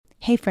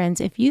Hey friends,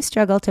 if you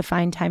struggle to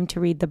find time to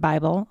read the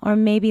Bible, or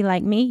maybe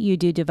like me, you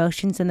do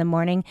devotions in the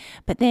morning,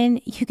 but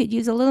then you could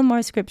use a little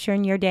more scripture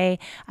in your day,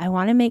 I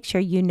want to make sure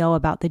you know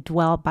about the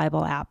Dwell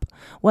Bible app.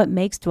 What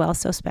makes Dwell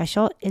so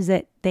special is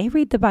that they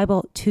read the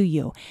Bible to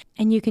you,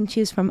 and you can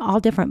choose from all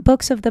different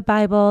books of the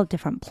Bible,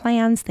 different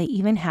plans. They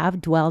even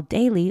have Dwell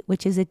Daily,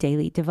 which is a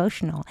daily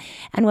devotional.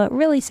 And what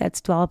really sets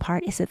Dwell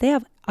apart is that they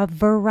have a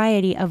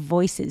variety of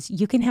voices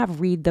you can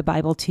have read the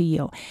Bible to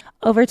you.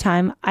 Over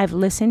time, I've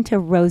listened to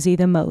Rosie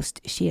the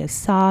most. She is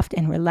soft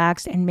and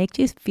relaxed and makes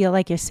you feel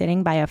like you're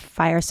sitting by a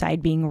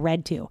fireside being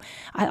read to.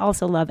 I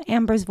also love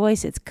Amber's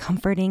voice. It's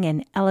comforting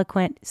and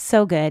eloquent,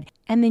 so good.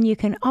 And then you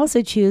can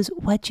also choose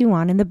what you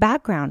want in the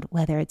background,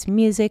 whether it's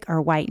music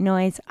or white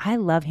noise. I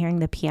love hearing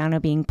the piano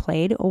being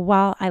played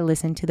while I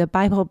listen to the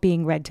Bible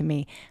being read to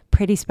me.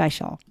 Pretty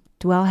special.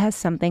 Dwell has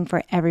something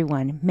for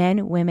everyone,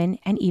 men, women,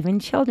 and even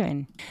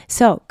children.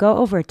 So go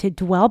over to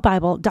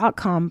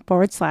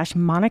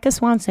dwellbible.com/Monica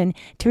Swanson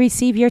to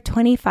receive your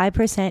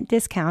 25%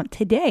 discount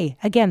today.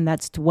 Again,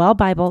 that's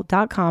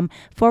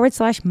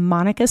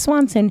dwellbible.com/Monica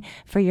Swanson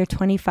for your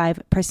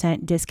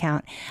 25%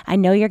 discount. I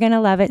know you're going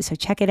to love it, so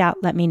check it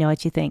out. Let me know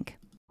what you think.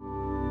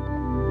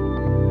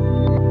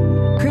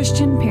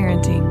 Christian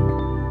parenting.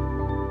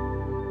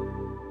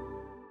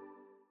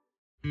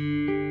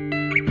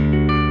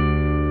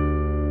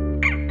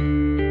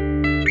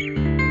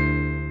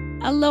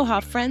 Aloha,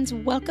 friends.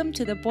 Welcome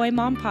to the Boy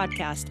Mom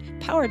Podcast,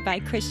 powered by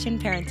Christian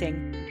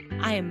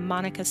Parenting. I am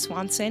Monica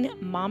Swanson,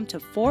 mom to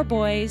 4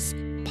 boys,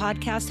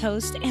 podcast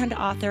host, and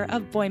author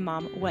of Boy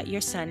Mom, What Your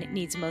Son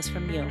Needs Most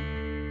from You.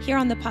 Here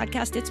on the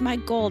podcast, it's my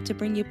goal to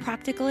bring you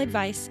practical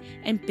advice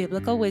and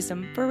biblical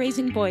wisdom for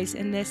raising boys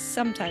in this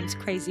sometimes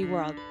crazy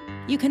world.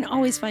 You can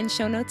always find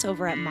show notes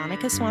over at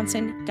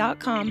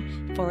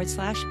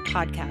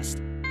monicaswanson.com/podcast.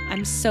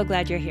 I'm so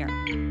glad you're here.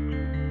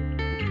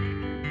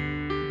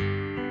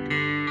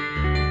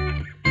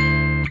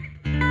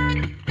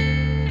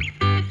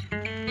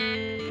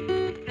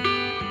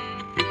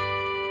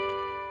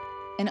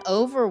 An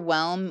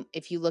overwhelm,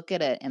 if you look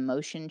at an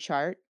emotion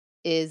chart,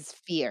 is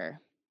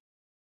fear.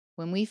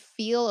 When we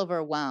feel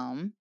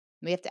overwhelmed,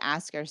 we have to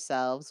ask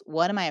ourselves,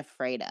 what am I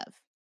afraid of?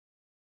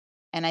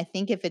 And I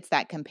think if it's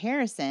that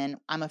comparison,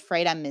 I'm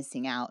afraid I'm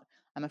missing out.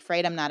 I'm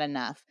afraid I'm not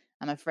enough.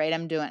 I'm afraid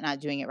I'm not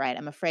doing it right.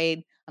 I'm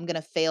afraid I'm going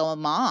to fail a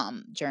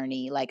mom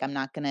journey. Like I'm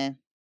not going to.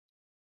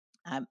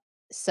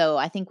 So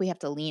I think we have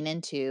to lean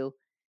into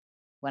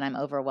when I'm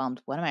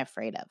overwhelmed, what am I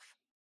afraid of?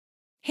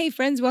 Hey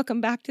friends,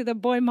 welcome back to the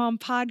Boy Mom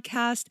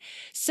Podcast.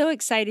 So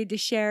excited to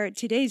share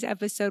today's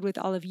episode with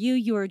all of you.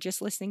 You are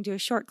just listening to a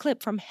short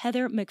clip from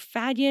Heather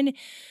MacFadyen,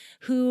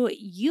 who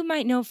you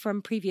might know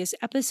from previous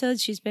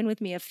episodes. She's been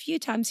with me a few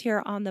times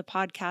here on the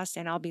podcast,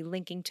 and I'll be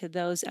linking to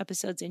those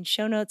episodes in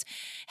show notes.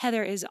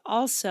 Heather is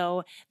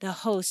also the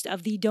host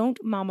of the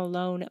Don't Mom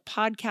Alone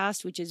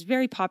podcast, which is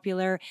very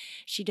popular.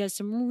 She does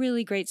some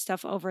really great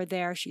stuff over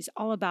there. She's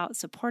all about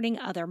supporting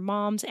other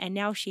moms, and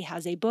now she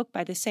has a book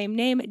by the same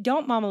name,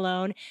 Don't Mom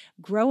Alone,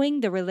 Growing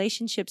the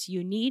Relationships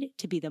You Need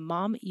to Be the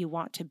Mom You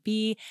Want to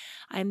Be.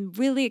 I'm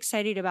really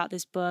excited about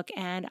this book,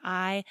 and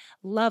I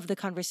love the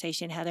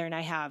conversation Heather and I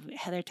have.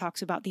 Heather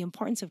talks about the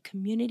importance of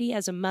community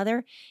as a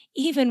mother,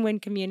 even when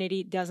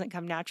community doesn't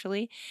come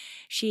naturally.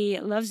 She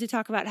loves to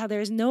talk about how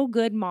there's no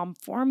good mom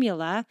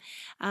formula,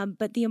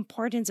 but the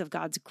importance of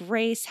God's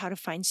grace, how to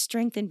find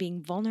strength in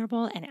being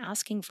vulnerable and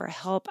asking for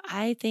help.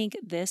 I think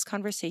this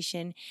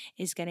conversation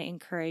is going to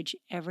encourage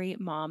every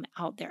mom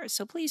out there.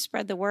 So please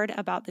spread the word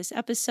about this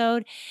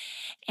episode,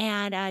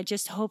 and I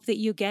just hope that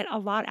you get a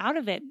lot out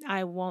of it.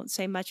 I won't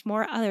say much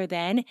more other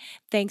than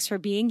thanks for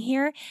being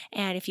here.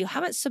 And if you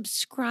haven't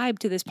subscribed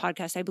to this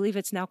podcast, I believe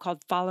it's now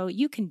called Follow.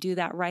 You can do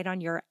that right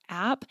on your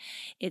app.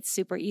 It's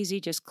super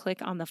easy. Just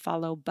click on the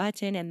follow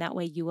button, and that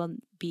way you will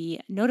be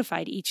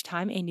notified each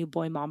time a new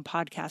Boy Mom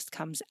podcast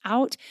comes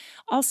out.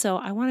 Also,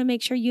 I want to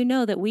make sure you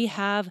know that we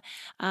have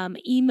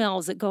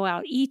emails that go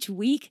out each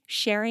week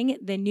sharing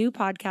the new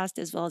podcast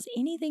as well as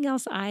anything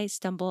else I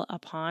stumble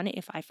upon.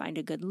 If I find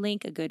a good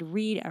link, a good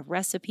read, a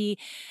recipe,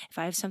 if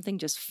I have something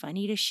just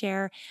funny to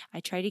share, I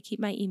try to keep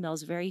my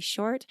emails very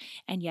short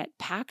and yet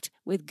packed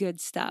with good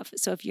stuff.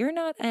 So if you're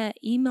not an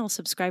email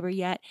subscriber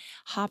yet,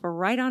 hop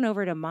right on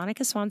over to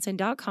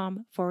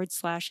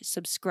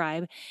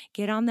monicaswanson.com/subscribe.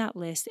 Get on that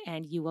list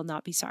and you will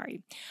not be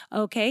sorry.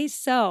 Okay,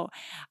 so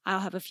I'll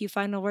have a few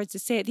final words to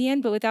say at the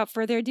end, but without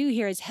further ado,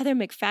 here is Heather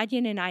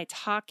MacFadyen and I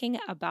talking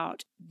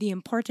about the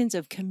importance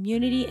of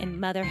community in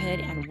motherhood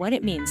and what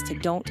it means to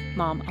don't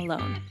mom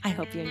alone. I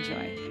hope you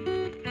enjoy.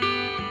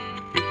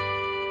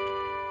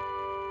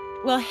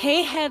 Well,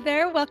 hey,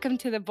 Heather, welcome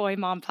to the Boy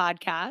Mom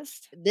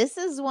Podcast. This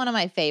is one of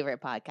my favorite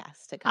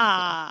podcasts to come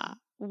to.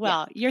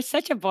 Well, you're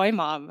such a boy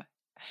mom.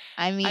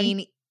 I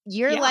mean,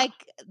 you're like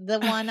the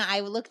one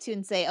I would look to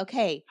and say,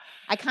 okay,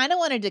 I kind of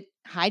wanted to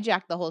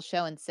hijack the whole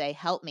show and say,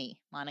 help me,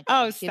 Monica.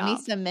 Oh, Give me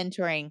stop. some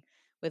mentoring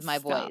with my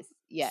boys.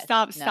 Yes.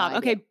 No, Stop. I do.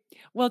 Okay.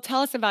 Well,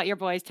 tell us about your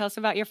boys. Tell us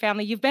about your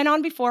family. You've been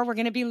on before. We're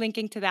going to be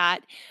linking to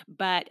that.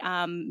 But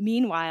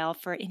meanwhile,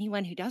 for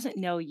anyone who doesn't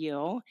know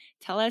you,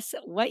 tell us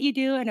what you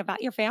do and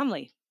about your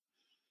family.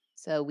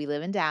 So we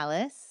live in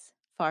Dallas,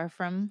 far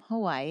from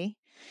Hawaii.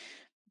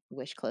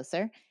 Wish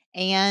closer.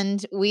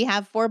 And we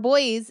have 4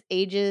 boys,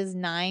 ages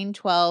 9,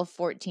 12,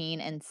 14,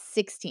 and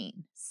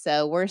 16.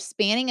 So we're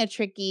spanning a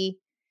tricky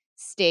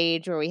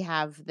stage where we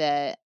have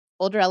the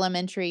older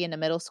elementary into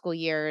middle school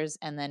years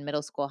and then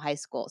middle school, high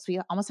school. So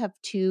we almost have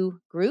 2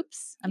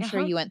 groups. I'm Uh sure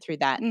huh. you went through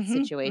that Mm-hmm.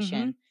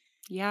 situation.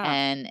 Yeah.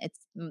 And it's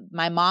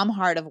my mom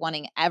heart of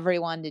wanting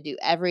everyone to do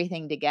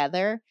everything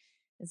together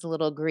is a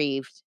little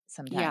grieved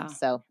sometimes. Yeah.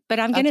 So But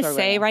I'm going that's to where we're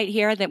say at. right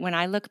here that when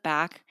I look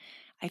back,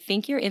 I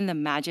think you're in the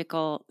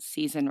magical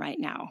season right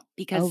now Oh,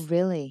 because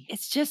really?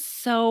 it's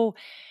just so,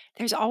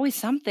 there's always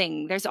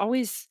something.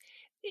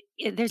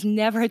 There's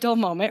never a dull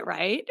moment,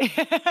 right?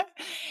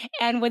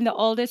 And when the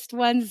oldest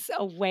one's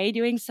away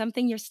doing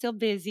something, you're still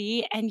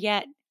busy. And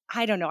yet,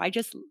 I don't know.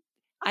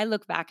 I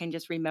look back and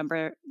just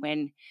remember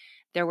when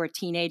there were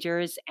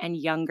teenagers and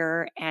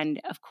younger. And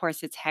of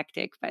course, it's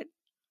hectic, but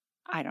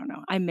I don't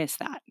know. I miss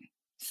that.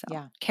 So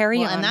Yeah. carry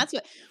Well, and on. that's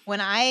what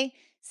when I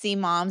see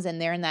moms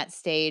and they're in that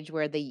stage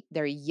where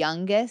their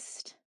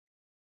youngest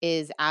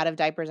is out of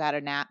diapers, out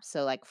of naps,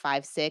 so like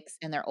 5, 6,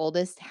 and their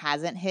oldest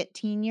hasn't hit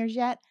teen years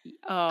yet.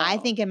 I Oh,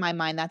 think in my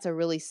mind that's a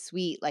really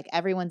sweet, like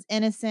everyone's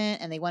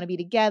innocent and they want to be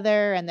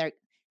together and they're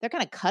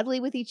kind of cuddly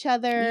with each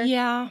other.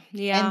 yeah. And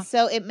Yeah.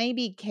 so it may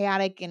be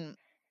chaotic and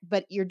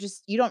but you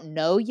don't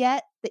know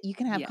yet that you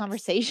can have Yes.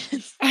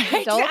 conversations like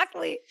adults.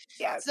 Exactly.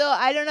 Yes. So,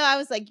 I don't know, I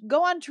was like,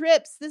 "Go on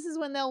trips. This is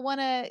when they'll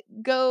wanna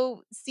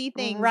go see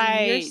things,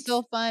 and you're Right.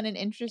 still fun and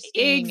interesting,"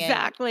 and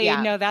Exactly. yeah,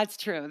 No, that's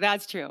true.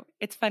 That's true.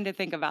 It's fun to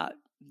think about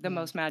the yeah,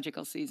 most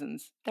magical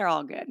seasons. They're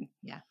all good.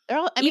 yeah. They're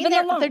all I mean, Even the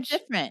they're lunch.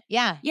 different.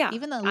 Yeah, Yeah.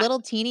 even the I, little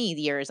teeny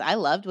years, I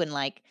loved when,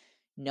 like,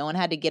 no one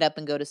had to get up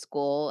and go to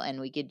school, and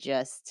we could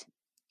just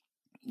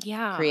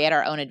yeah. create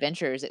our own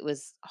adventures. It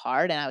was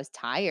hard, and I was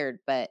tired,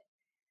 but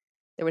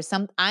there was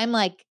I'm,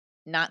 like,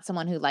 not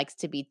someone who likes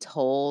to be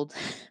told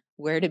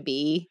where to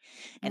be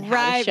and how to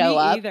Right. Me show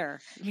up. either.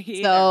 Me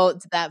either. So,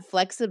 that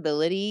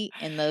flexibility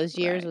in those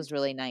years Right. was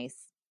really nice.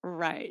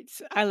 Right.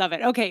 I love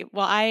it. Okay.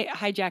 Well, I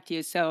hijacked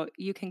you so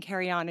you can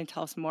carry on and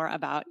tell us more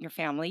about your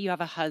family. You have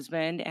a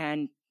husband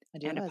I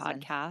do have and a a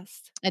husband.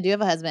 podcast. I do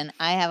have a husband.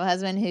 I have a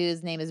husband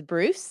whose name is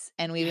Bruce,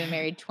 and we've been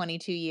married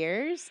 22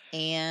 years.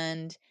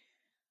 And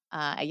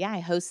yeah, I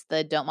host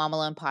the Don't Mom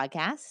Alone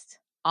podcast.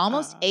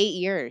 Almost Uh, 8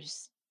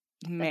 years.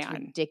 That's man,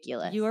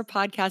 ridiculous. you were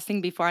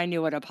podcasting before I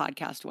knew what a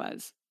podcast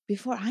was.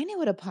 Before I knew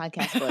what a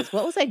podcast was,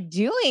 what was I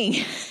doing?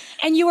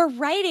 And you were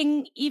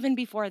writing even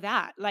before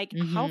that. Like,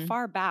 how hmm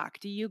far back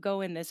do you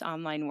go in this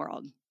online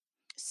world?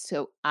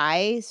 So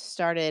I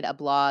started a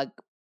blog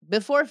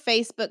before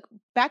Facebook,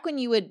 back when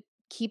you would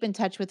keep in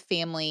touch with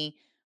family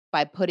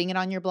by putting it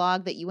on your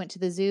blog that you went to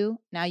the zoo.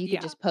 Now you could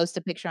Yeah. just post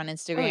a picture on Oh,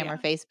 Instagram or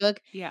yeah. Facebook.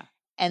 Yeah.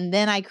 And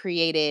then I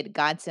created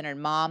God Centered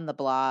Mom, the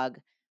blog,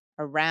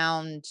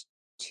 around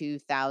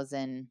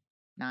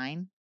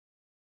 2009,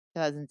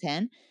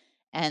 2010,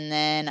 and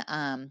then,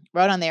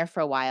 wrote on there for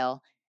a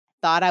while.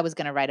 Thought I was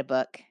gonna write a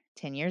book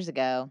 10 years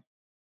ago,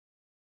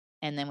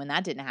 and then when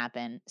that didn't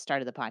happen,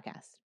 started the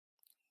podcast.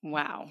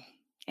 Wow.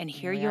 And And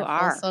here we you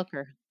are full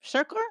are.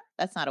 circler?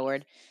 That's not a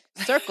word.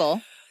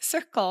 Circle.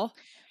 Circle.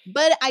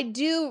 But I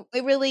do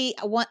it really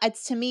want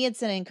it's to me,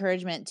 it's an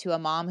encouragement to a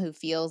mom who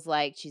feels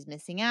like she's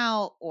missing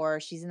out or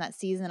she's in that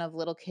season of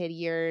little kid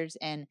years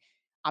and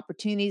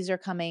opportunities are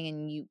coming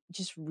and you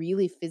just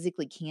really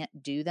physically can't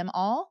do them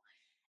all.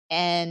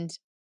 And,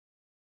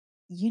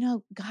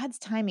 God's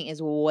timing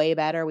is way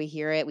better. We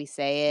hear it, we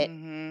say it,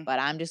 Mhm. but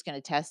I'm just going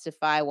to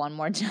testify one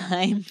more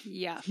time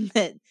Yeah.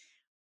 that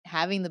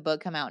having the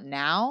book come out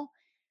now,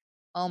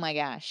 oh my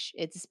gosh,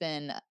 it's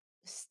been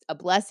a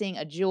blessing,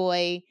 a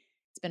joy.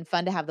 It's been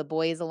fun to have the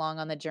boys along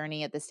on the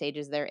journey at the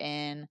stages they're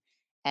in,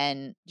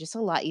 and just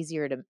a lot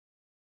easier to,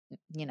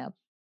 you know,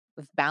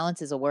 if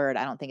balance is a word,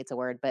 I don't think it's a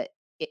word, but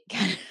it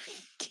kind of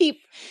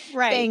keep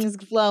Right. things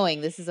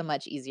flowing. This is a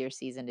much easier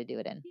season to do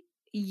it in.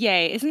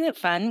 Yay. Isn't it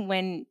fun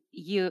when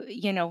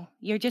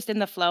you're just in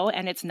the flow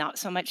and it's not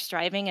so much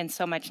striving and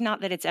so much,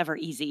 not that it's ever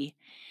easy.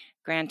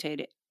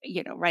 Granted,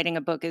 writing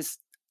a book is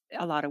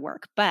a lot of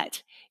work,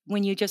 but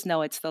when you just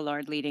know it's the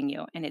Lord leading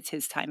you and it's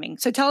his timing.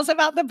 So tell us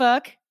about the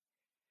book.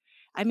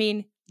 I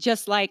mean,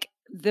 just like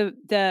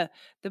the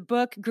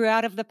book grew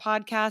out of the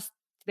podcast,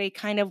 they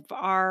kind of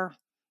are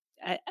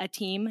a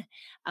team.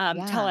 Tell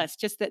Yeah. us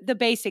just the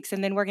basics,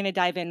 and then we're going to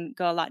dive in,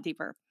 go a lot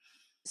deeper.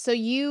 So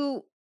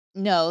you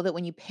know that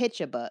when you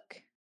pitch a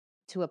book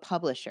to a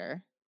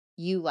publisher,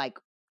 you like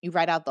you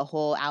write out the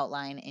whole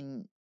outline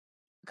in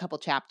a couple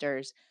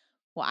chapters.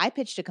 Well, I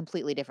pitched a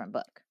completely different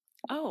book.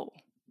 Oh,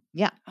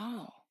 Yeah.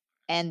 oh,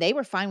 And they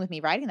were fine with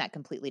me writing that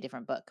completely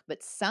different book.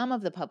 But some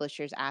of the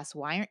publishers asked,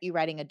 why aren't you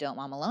writing a Don't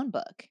Mom Alone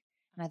book?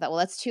 And I thought, well,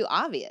 that's too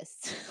obvious.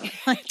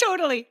 Like,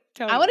 totally,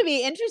 I want to totally.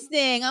 be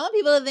interesting. I want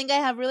people to think I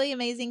have really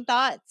amazing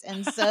thoughts.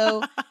 And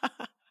so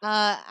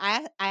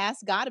I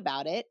asked God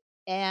about it.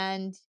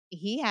 And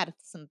he had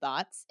some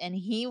thoughts, and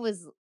he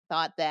was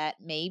thought that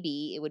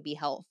maybe it would be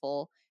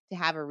helpful to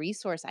have a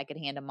resource I could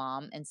hand a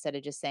mom instead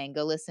of just saying,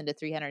 "Go listen to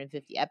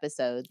 350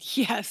 episodes."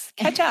 Yes,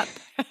 catch up.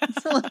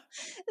 It's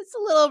it's a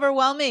little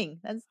overwhelming.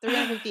 That's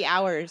 350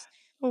 hours.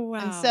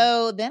 And Wow.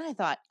 so then I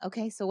thought,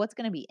 "Okay, so what's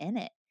gonna be in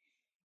it?"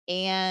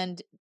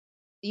 And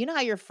you know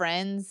how your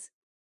friends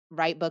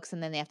write books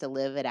and then they have to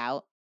live it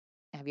out?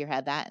 Have you ever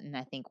had that? And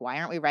I think, "Why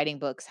aren't we writing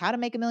books? How to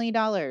make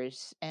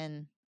 $1,000,000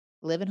 and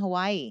live in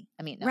Hawaii."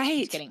 I mean, no, I'm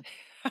just Right. kidding.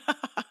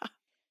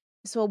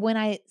 So when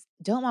I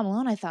don't mom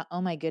alone, I thought,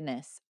 "Oh my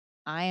goodness,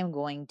 I am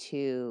going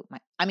to my."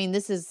 I mean,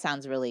 this is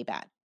sounds really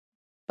bad,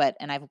 but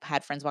and I've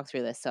had friends walk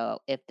through this.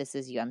 So if this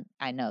is you,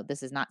 I know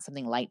this is not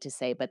something light to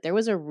say, but there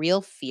was a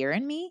real fear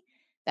in me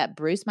that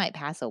Bruce might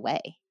pass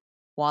away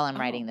while I'm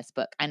writing Oh, this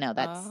book. I know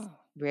that's oh,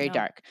 very no.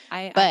 dark,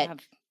 I but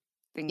have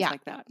things yeah.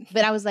 like that.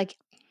 But I was like,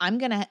 I'm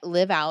gonna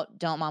live out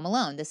Don't Mom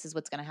Alone. This is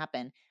what's gonna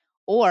happen.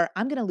 Or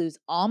I'm gonna lose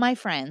all my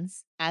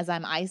friends as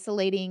I'm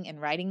isolating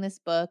and writing this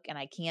book and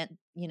I can't,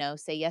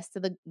 say yes to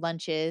the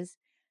lunches.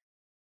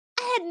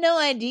 I had no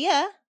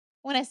idea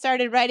when I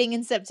started writing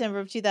in September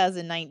of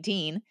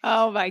 2019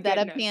 Oh my that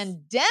a goodness.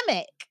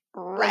 pandemic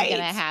was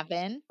gonna Right.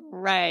 happen.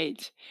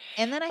 Right.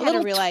 And then I A had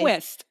to little realize,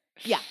 twist.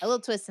 yeah, a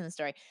little twist in the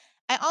story.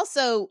 I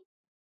also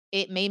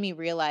it made me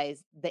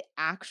realize the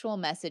actual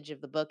message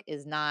of the book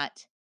is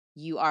not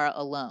you are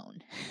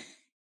alone.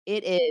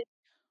 It is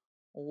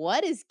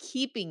what is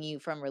keeping you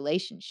from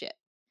relationship,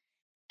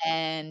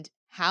 and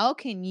how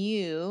can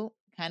you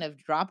kind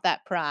of drop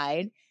that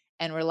pride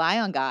and rely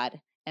on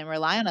God and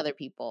rely on other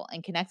people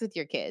and connect with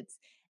your kids.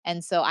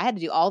 And so I had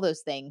to do all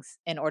those things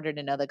in order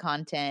to know the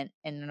content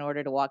and in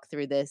order to walk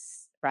through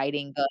this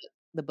writing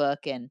the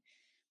book, and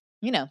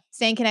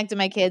staying connected to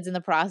my kids in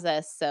the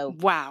process. So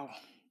Wow.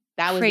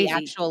 that was the Crazy.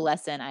 actual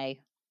lesson I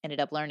ended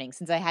up learning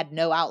since I had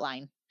no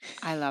outline.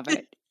 I love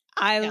it.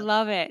 I Yeah.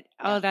 love it.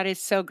 Oh, Yeah. that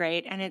is so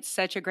great. And it's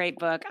such a great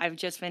book. I've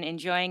just been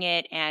enjoying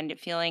it and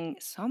feeling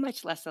so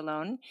much less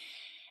alone.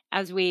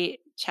 As we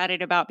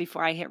chatted about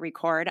before I hit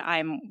record,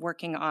 I'm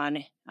working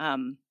on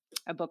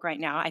a book right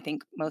now. I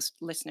think most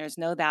listeners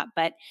know that,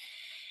 but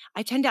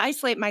I tend to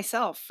isolate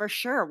myself for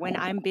sure when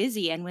I'm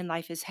busy and when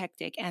life is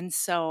hectic. And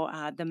so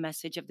the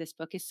message of this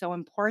book is so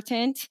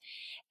important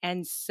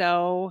and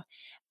so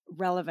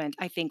relevant,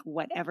 I think,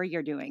 whatever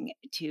you're doing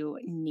to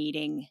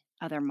needing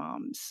other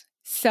moms.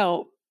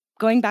 So,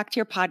 going back to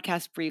your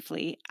podcast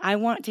briefly, I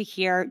want to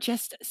hear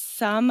just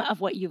some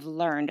of what you've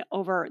learned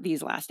over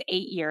these last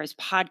 8 years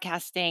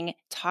podcasting,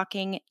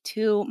 talking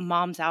to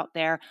moms out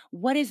there.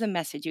 What is the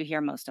message you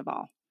hear most of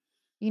all?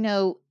 You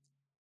know,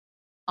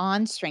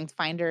 on Strength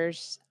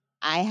Finders,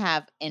 I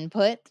have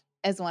input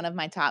as one of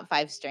my top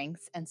 5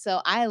 strengths, and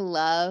so I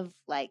love,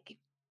 like,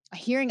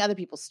 hearing other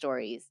people's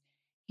stories,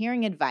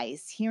 hearing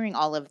advice, hearing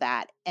all of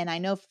that, and I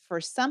know for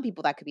some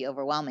people that could be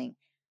overwhelming.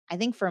 I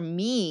think for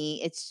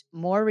me, it's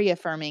more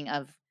reaffirming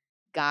of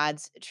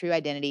God's true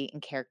identity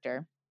and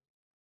character,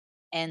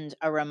 and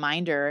a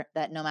reminder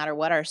that no matter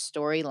what our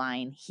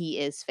storyline, He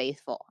is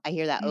faithful. I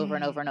hear that over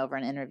and over Mm, and over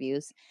in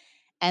interviews.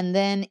 And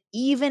then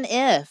even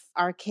if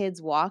our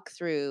kids walk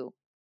through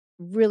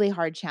really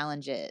hard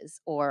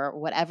challenges or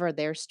whatever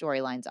their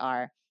storylines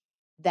are,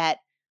 that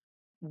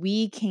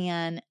we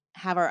can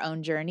have our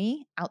own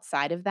journey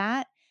outside of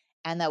that,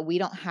 and that we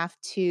don't have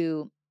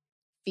to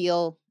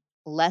feel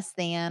less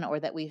than or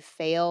that we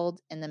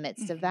failed in the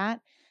midst of mhm,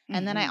 that.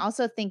 And then I mhm,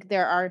 also think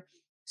there are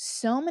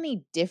so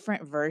many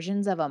different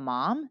versions of a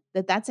mom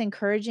that's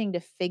encouraging to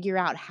figure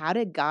out, how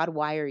did God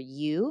wire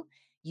you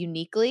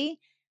uniquely?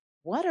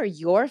 What are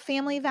your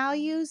family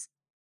values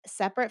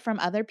separate from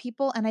other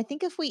people? And I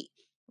think if we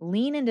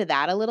lean into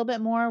that a little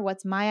bit more,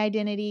 what's my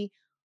identity?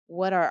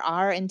 What are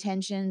our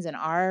intentions and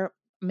our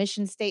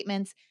mission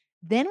statements?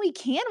 Then we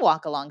can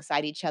walk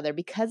alongside each other,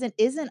 because it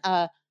isn't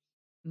a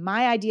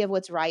my idea of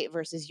what's right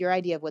versus your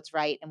idea of what's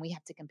right. And we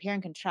have to compare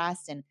and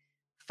contrast and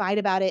fight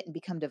about it and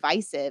become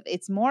divisive.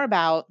 It's more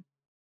about,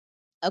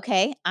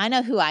 okay, I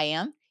know who I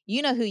am.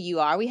 You know who you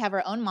are. We have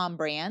our own mom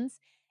brands.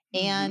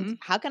 And mhm.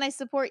 how can I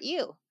support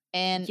you?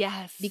 And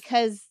Yes.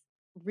 because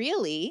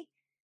really,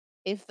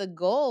 if the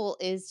goal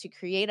is to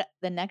create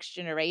the next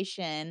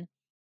generation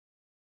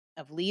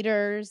of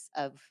leaders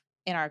of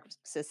in our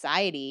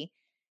society,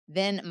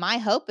 then my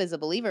hope as a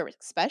believer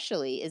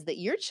especially is that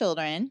your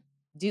children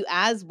do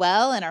as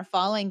well and are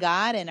following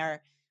God and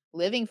are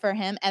living for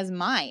him as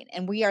mine,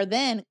 and we are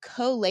then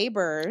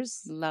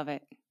co-laborers Love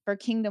it. for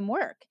kingdom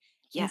work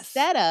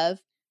Yes. instead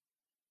of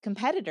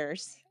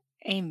competitors.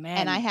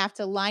 And I Amen. have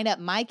to line up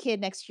my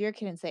kid next to your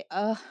kid and say,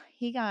 "Oh,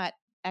 he got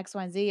X,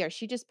 Y, and Z," or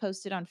she just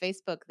posted on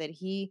Facebook that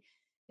he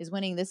is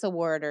winning this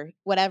award or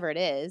whatever it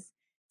is.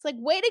 It's like,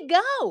 way to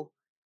go.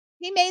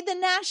 He made the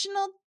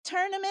national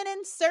tournament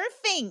in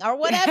surfing or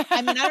whatever.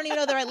 I mean, I don't even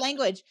know the right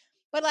language,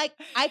 but like,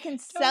 I can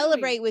Totally.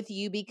 celebrate with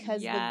you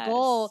because the Yes.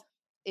 goal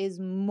is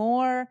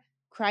more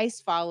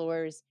Christ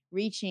followers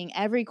reaching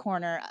every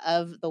corner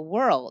of the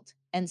world.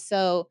 And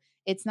so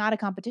it's not a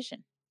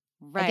competition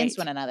against Right.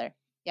 one another.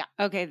 Yeah.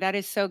 Okay, that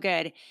is so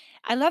good.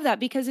 I love that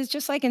because it's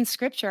just like in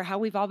scripture how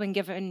we've all been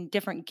given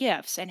different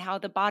gifts and how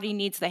the body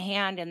needs the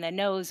hand and the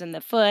nose and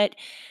the foot.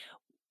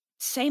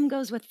 Same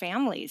goes with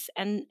families.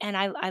 And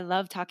I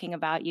love talking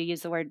about you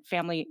use the word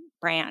family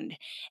brand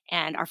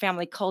and our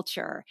family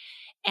culture.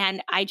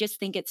 And I just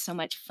think it's so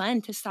much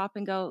fun to stop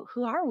and go,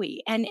 who are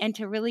we? And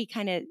to really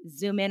kind of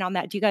zoom in on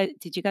that.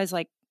 Did you guys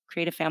like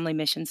create a family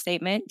mission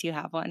statement? Do you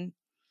have one?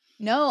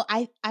 No,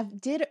 I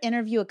did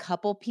interview a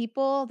couple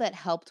people that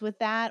helped with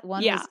that.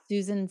 One Yeah. was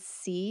Susan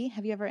C.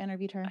 Have you ever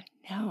interviewed her?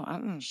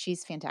 No.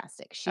 She's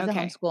fantastic. She's a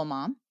Okay. homeschool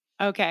mom.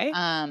 Okay.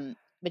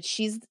 But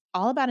she's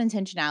all about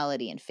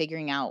intentionality and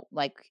figuring out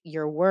like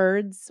your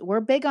words.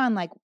 We're big on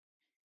like,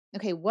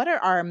 okay, what are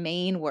our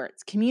main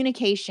words?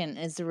 Communication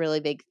is a really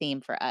big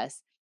theme for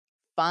us.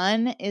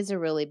 Fun is a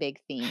really big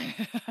theme.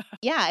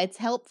 Yeah, it's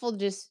helpful to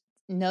just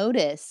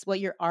notice what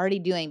you're already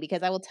doing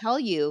because I will tell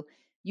you,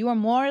 you are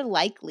more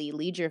likely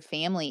lead your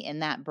family in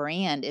that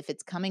brand if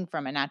it's coming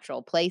from a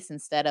natural place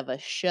instead of a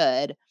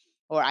should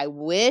or I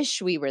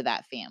wish we were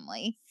that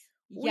family.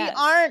 We Yes.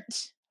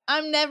 aren't.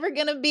 I'm never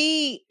going to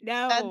be.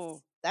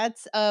 No.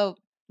 That's a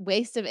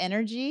waste of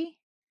energy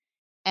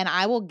and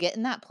I will get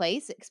in that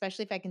place,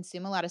 especially if I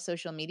consume a lot of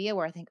social media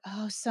where I think,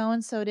 "Oh, so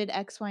and so did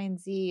X, Y, and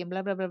Z and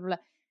blah blah blah blah."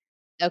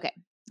 Okay,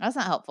 that's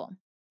not helpful.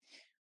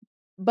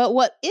 But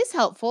what is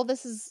helpful,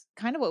 this is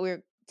kind of what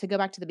we're to go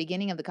back to the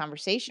beginning of the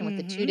conversation with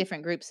the two Mhm.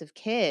 different groups of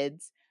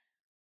kids.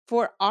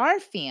 For our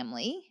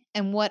family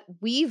and what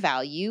we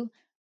value,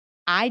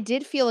 I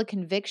did feel a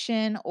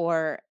conviction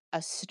or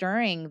a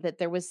stirring that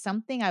there was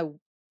something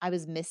I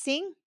was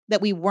missing,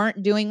 that we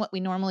weren't doing what we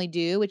normally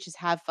do, which is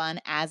have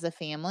fun as a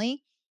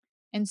family.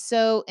 And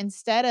so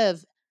instead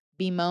of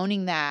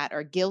bemoaning that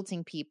or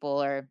guilting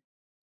people or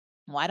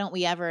why don't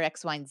we ever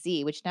X, Y, and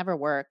Z, which never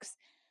works,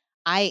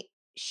 I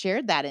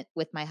shared that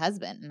with my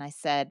husband and I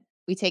said,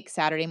 we take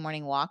Saturday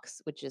morning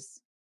walks, which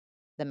is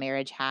the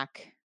marriage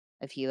hack.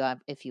 If you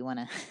want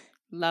to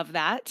Love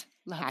that.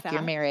 Love hack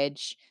your that.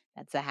 marriage,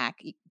 that's a hack.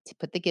 To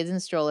put the kids in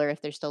the stroller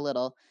if they're still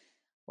little,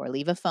 or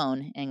leave a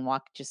phone and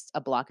walk just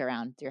a block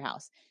around your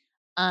house.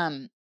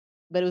 Um,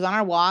 but it was on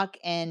our walk,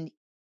 and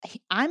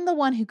I'm the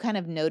one who kind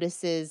of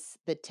notices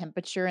the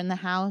temperature in the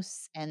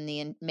house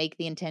and make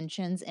the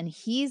intentions, and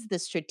he's the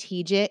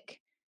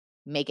strategic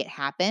make it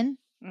happen.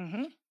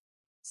 Mhm.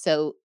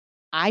 So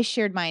I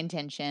shared my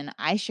intention,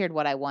 I shared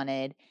what I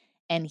wanted,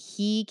 and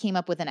he came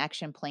up with an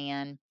action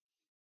plan.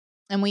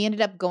 And we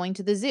ended up going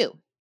to the zoo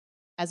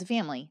as a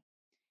family.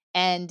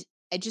 And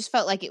I just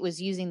felt like it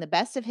was using the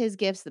best of his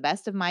gifts, the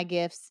best of my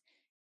gifts,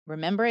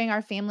 remembering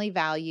our family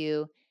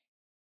value,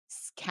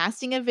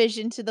 casting a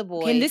vision to the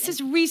Okay, and boys, this and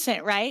is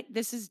recent, right?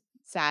 This is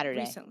Saturday.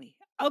 recently.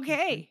 Mhm,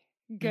 Okay.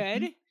 mhm.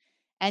 Good.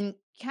 And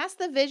cast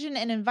the vision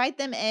and invite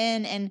them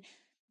in. And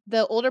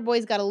the older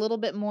boys got a little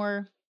bit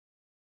more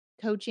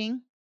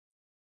coaching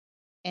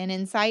and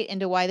insight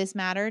into why this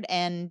mattered.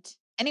 And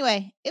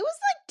anyway, it was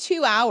like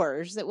 2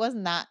 hours. It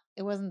wasn't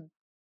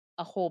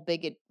a whole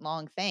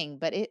long thing,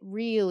 but it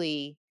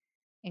really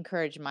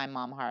encouraged my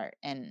mom heart.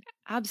 And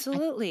I,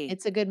 Absolutely.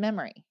 it's a good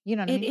memory. You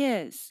know what I It mean?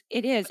 is.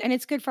 It is. And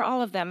it's good for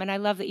all of them. And I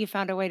love that you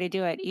found a way to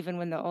do it, even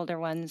when the older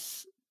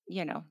ones,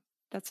 you know,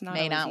 that's not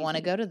May always not want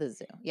to easy. go to the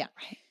zoo. Yeah.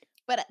 Right.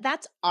 But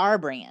that's our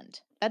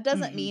brand. That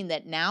doesn't Mhm. mean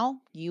that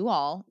now you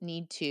all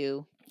need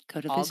to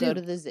Go to the all go zoo.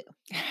 to the zoo.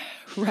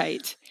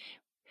 Right.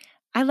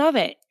 I love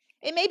it.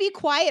 It may be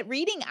quiet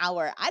reading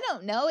hour. I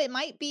don't know. It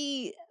might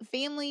be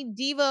family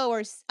Devo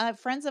or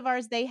friends of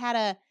ours. They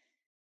had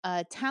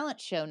a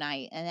talent show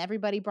night and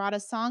everybody brought a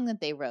song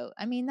that they wrote.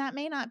 I mean, that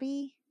may not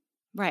be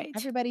Right.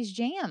 everybody's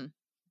jam.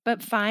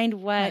 But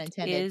find Pun what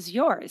intended. is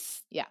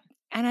yours. Yeah.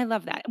 And I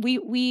love that.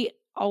 We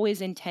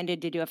always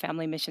intended to do a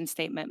family mission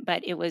statement,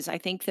 but it was I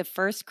think the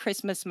first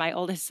Christmas my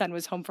oldest son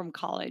was home from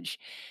college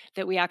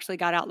that we actually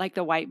got out like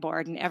the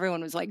whiteboard and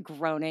everyone was like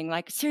groaning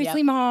like,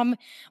 Yep. "Seriously, mom,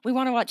 we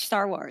want to watch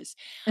Star Wars."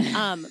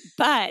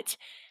 But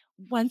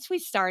once we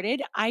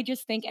started, I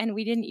just think and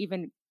we didn't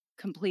even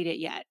complete it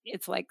yet.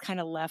 It's like kind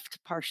of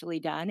left partially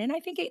done and I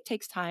think it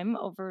takes time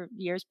over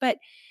years, but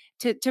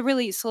to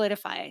really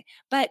solidify.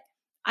 But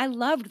I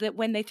loved that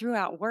when they threw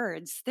out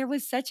words, there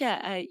was such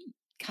a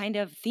kind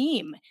of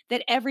theme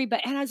that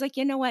everybody and I was like,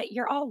 "You know what?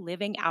 You're all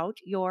living out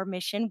your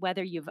mission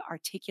whether you've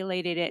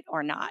articulated it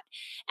or not."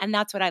 And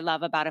that's what I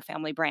love about a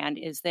family brand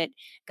is that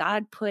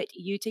God put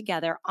you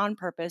together on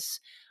purpose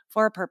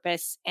for a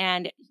purpose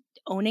and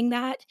owning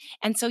that.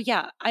 And so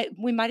yeah,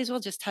 we might as well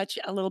just touch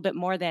a little bit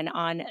more then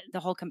on the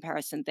whole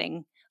comparison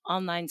thing,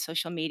 online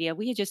social media.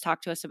 Will you just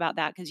talk to us about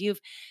that because you've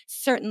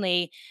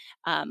certainly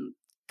um,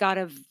 got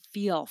a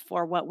feel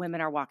for what women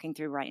are walking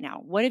through right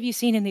now. What have you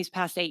seen in these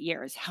past 8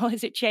 years? How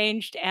has it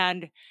changed?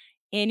 And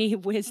any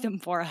wisdom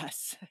for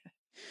us?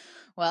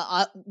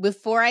 Well,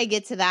 before I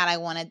get to that, I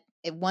wanted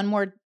one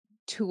more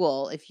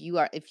tool. If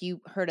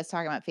you heard us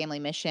talking about family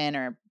mission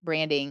or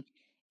branding,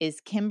 is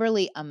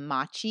Kimberly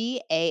Amachi,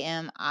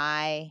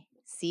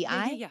 Yeah,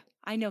 yeah, AMICI. yeah.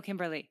 I know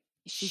Kimberly.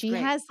 She's She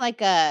great. has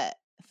like a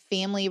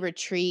family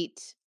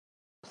retreat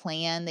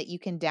plan that you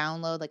can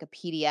download, like a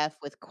PDF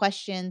with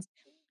questions.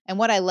 And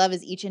what I love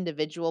is each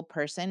individual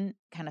person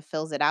kind of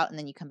fills it out and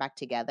then you come back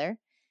together.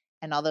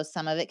 And although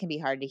some of it can be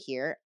hard to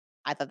hear,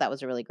 I thought that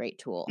was a really great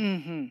tool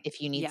Mhm. if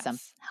you need some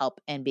Yes.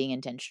 help and being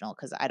intentional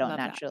because I don't Love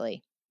that.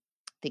 naturally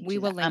think We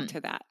to will that. link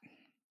to that.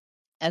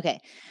 Okay.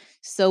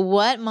 So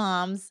what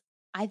moms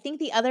I think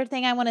the other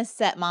thing I want to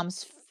set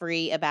moms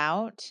free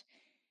about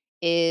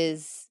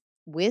is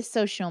with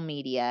social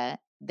media,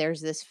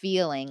 there's this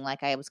feeling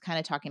like I was kind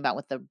of talking about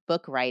with the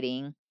book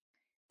writing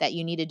that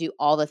you need to do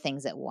all the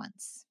things at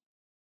once.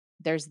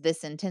 There's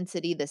this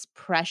intensity, this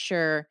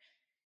pressure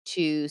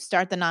to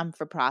start the non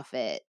for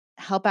profit,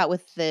 help out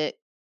with the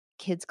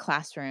kids'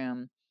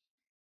 classroom,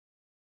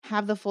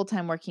 have the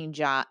full-time working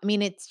job. I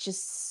mean, it's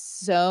just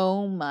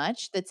so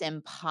much that's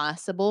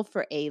impossible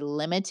for a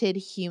limited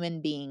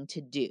human being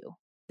to do.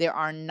 There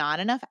are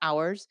not enough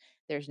hours.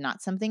 There's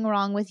not something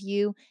wrong with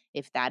you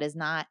if that is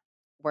not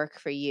work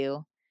for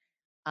you.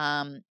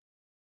 Um,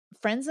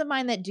 Friends of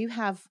mine that do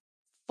have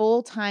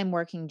full-time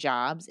working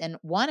jobs, and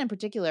one in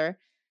particular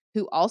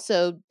who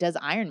also does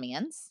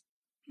Ironmans,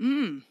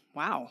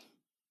 Wow. You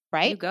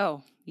right?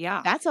 go.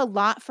 Yeah. That's a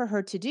lot for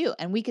her to do.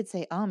 And we could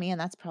say, oh man,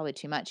 that's probably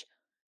too much.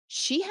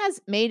 She has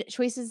made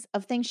choices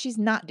of things she's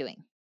not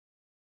doing.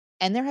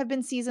 And there have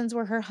been seasons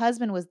where her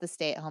husband was the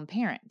stay at home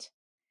parent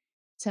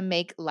to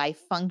make life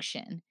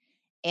function.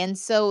 And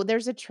so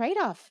there's a trade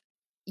off.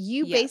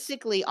 You Yes.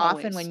 basically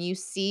often, Always. when you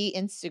see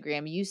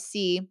Instagram, you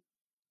see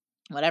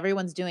what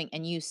everyone's doing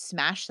and you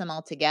smash them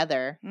all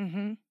together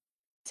Mhm.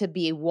 to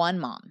be one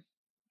mom.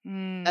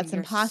 That's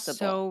You're impossible.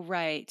 so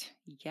right.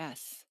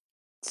 Yes.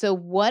 So,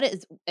 what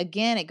is,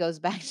 again, it goes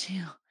back to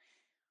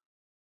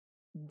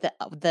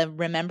the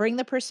remembering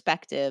the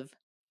perspective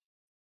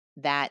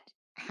that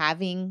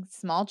having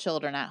small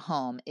children at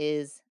home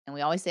is, and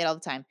we always say it all the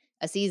time,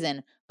 a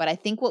season. But I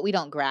think what we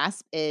don't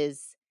grasp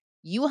is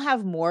you will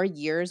have more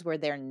years where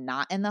they're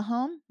not in the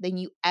home than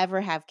you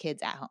ever have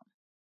kids at home.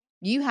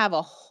 You have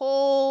a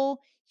whole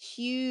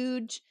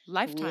huge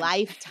Lifetime.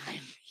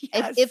 lifetime if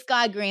Yes.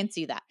 God grants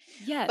you that.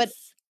 But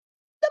Yes.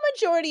 the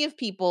majority of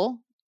people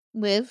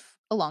live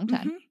a long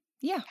time Mhm.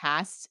 Yeah.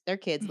 past their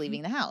kids Mhm.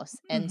 leaving the house.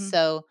 And Mhm.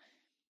 so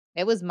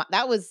I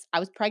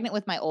was pregnant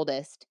with my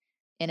oldest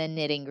in a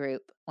knitting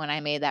group when I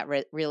made that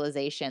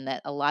realization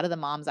that a lot of the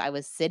moms I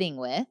was sitting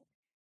with,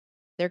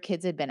 their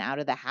kids had been out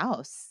of the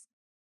house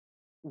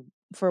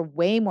for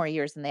way more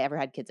years than they ever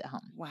had kids at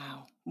home.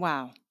 Wow.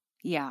 Wow.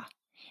 Yeah.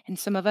 And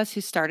some of us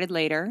who started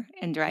later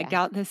and dragged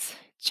Yeah. out this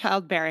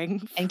childbearing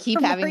And for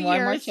keep more having more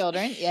and more years,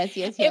 children. Yes,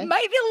 yes, it yes.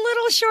 might be a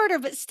little shorter,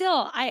 but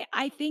still,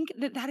 I think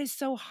that that is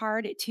so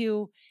hard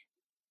to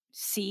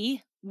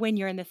see when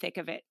you're in the thick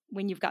of it.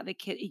 When you've got the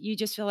kid, you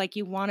just feel like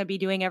you want to be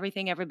doing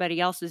everything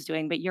everybody else is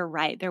doing. But you're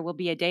right. There will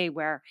be a day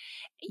where,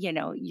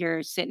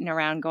 you're sitting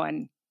around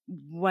going,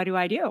 what do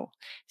I do?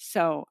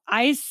 So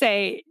I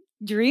say,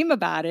 dream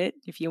about it.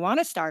 If you want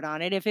to start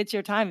on it, if it's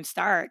your time,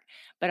 start,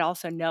 but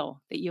also know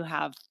that you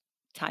have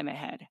time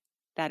ahead.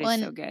 That Well, is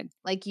so and good.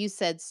 like you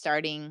said,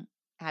 starting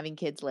having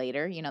kids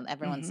later,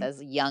 everyone Hmm.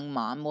 says young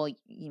mom. Well,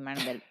 you might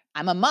have been,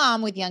 I'm a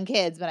mom with young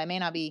kids, but I may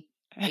not be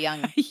a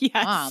young Yes.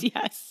 mom.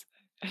 Yes.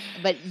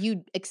 But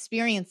you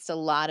experienced a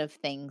lot of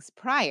things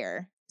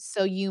prior.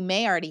 So you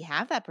may already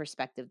have that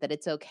perspective that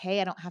it's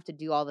okay. I don't have to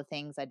do all the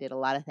things. I did a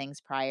lot of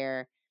things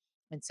prior.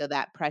 And so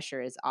that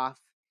pressure is off.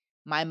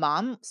 My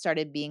mom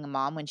started being a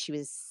mom when she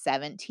was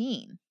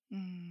 17.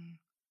 Mm,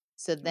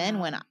 So then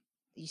wow.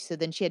 so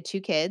then she had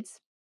two kids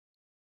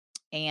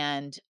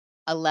and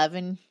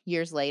 11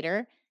 years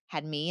later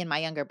had me and my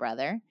younger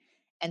brother.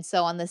 And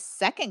so on the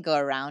second go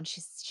around,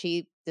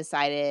 she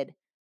decided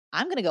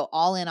I'm going to go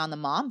all in on the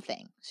mom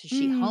thing. So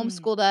she Mm.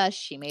 homeschooled us,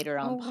 she made her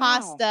Oh, own wow.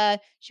 pasta,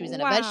 she was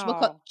in a vegetable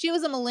Wow. she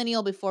was a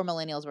millennial before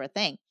millennials were a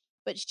thing.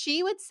 But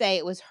she would say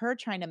it was her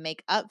trying to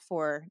make up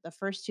for the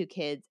first two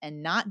kids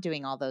and not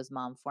doing all those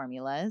mom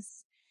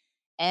formulas.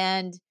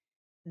 And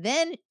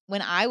then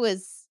when I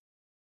was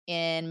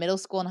in middle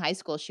school and high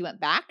school, she went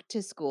back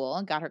to school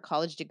and got her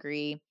college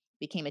degree,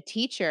 became a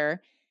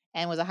teacher,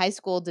 and was a high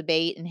school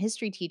debate and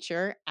history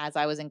teacher as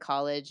I was in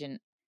college and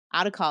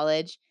out of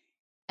college.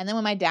 And then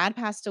when my dad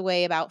passed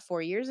away about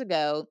 4 years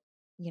ago,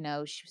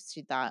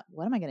 she thought,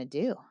 what am I going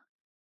to do?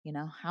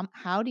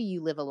 How do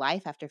you live a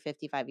life after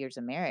 55 years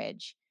of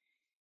marriage?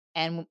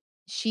 And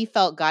she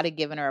felt God had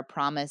given her a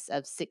promise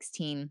of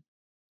 16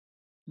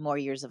 more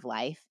years of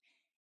life,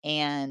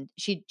 and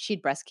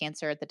she'd breast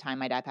cancer at the time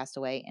my dad passed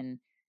away, and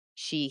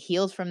she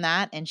healed from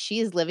that, and she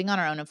is living on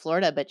her own in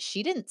Florida, but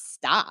she didn't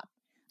stop.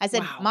 I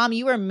said, Wow. "Mom,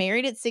 you were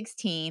married at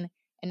 16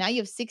 and now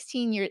you have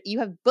 16 years, you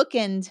have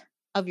bookend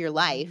of your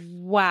life."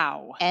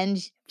 Wow. And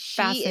she is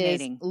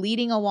Fascinating.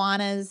 leading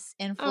Awanas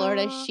in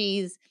Florida. Oh,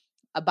 She's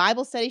a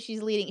Bible study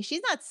she's leading.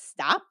 She's not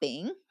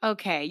stopping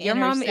okay. Your in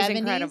her mom is 70s.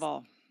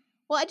 incredible.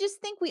 Well, I just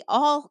think we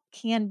all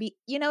can be,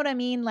 you know what I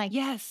mean? Like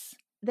Yes.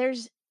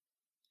 there's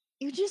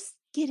you're just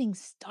getting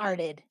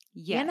started,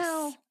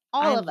 Yes.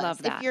 all I of us. love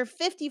If that. you're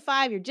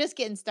 55, you're just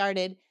getting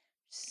started.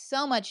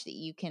 So much that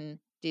you can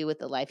do with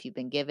the life you've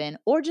been given,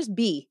 or just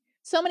be.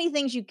 So many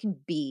things you can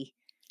be.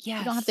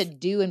 You don't have to Yes.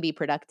 do and be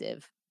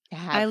productive to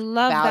I have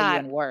love value that.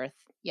 and worth.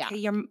 Yeah.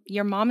 Okay,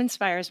 your mom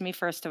inspires me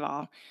first of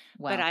all,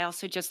 but Well, I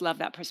also just love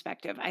that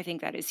perspective. I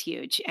think that is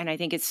huge, and I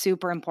think it's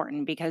super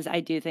important because I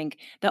do think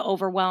the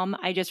overwhelm.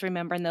 I just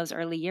remember in those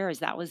early years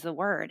that was the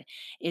word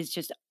is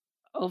just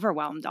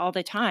overwhelmed all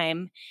the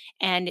time,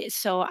 and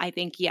so I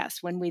think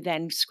yes, when we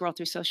then scroll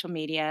through social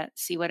media,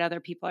 see what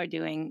other people are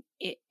doing,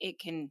 it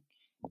can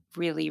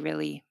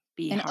really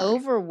be an hard.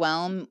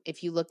 overwhelm,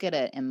 if you look at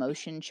an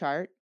emotion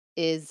chart,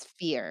 is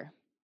fear.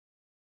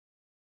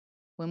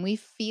 When we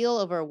feel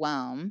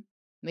overwhelmed,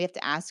 we have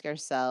to ask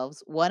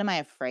ourselves, what am I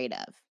afraid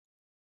of?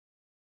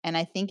 And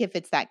I think if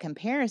it's that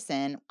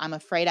comparison, I'm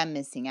afraid I'm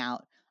missing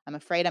out. I'm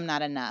afraid I'm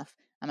not enough.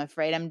 I'm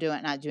afraid I'm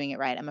doing not doing it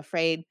right. I'm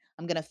afraid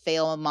I'm gonna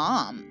fail a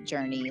mom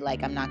journey.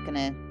 Like I'm not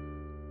gonna.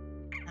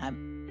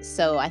 Um,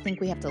 so I think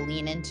we have to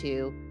lean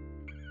into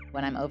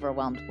when I'm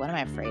overwhelmed. What am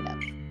I afraid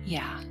of?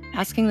 Yeah,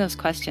 asking those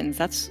questions,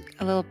 that's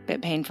a little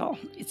bit painful.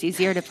 It's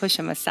easier to push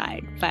them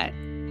aside, but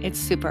it's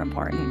super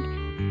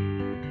important.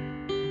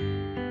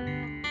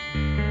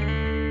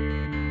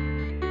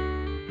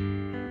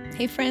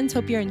 Hey, friends,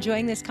 hope you're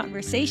enjoying this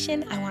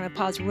conversation. I want to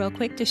pause real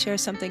quick to share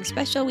something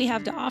special we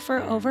have to offer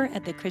over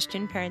at the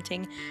Christian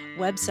Parenting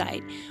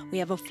website. We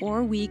have a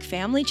 4-week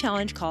family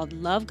challenge called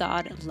Love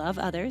God, Love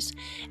Others.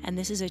 And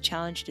this is a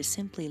challenge to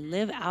simply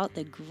live out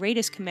the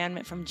greatest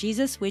commandment from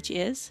Jesus, which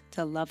is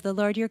to love the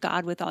Lord your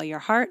God with all your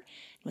heart,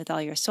 with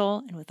all your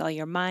soul, and with all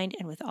your mind,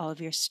 and with all of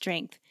your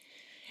strength.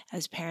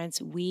 As parents,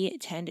 we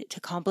tend to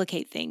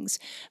complicate things.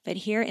 But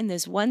here in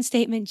this one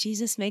statement,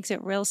 Jesus makes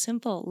it real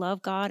simple: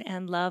 love God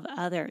and love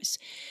others.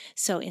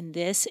 So, in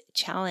this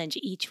challenge,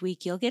 each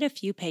week you'll get a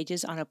few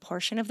pages on a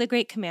portion of the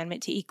Great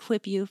Commandment to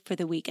equip you for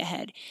the week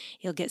ahead.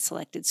 You'll get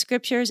selected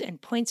scriptures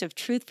and points of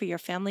truth for your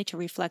family to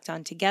reflect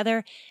on together,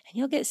 and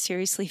you'll get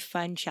seriously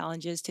fun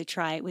challenges to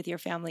try with your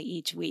family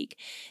each week.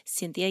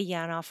 Cynthia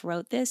Yanoff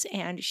wrote this,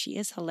 and she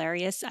is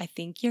hilarious. I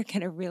think you're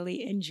going to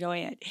really enjoy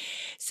it.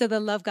 So, the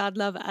Love God,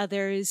 Love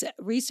Others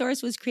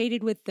resource was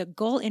created with the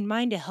goal in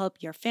mind to help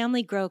your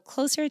family grow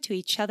closer to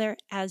each other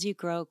as you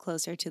grow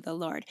closer to the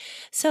Lord.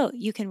 So,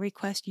 you can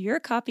request your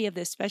copy of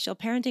this special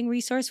parenting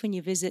resource when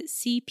you visit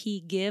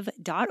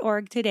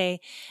cpgive.org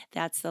today.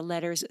 That's the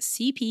letters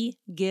cpgive.org.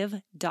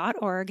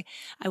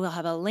 I will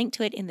have a link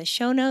to it in the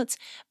show notes,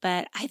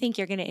 but I think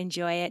you're going to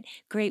enjoy it.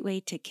 Great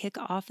way to kick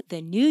off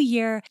the new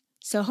year.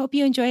 So, hope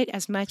you enjoy it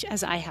as much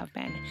as I have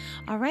been.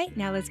 All right,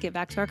 now let's get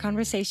back to our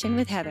conversation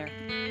with Heather.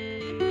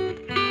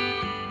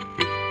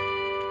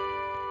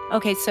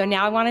 Okay, so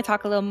now I want to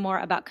talk a little more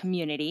about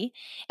community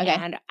Okay.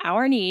 and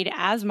our need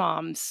as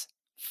moms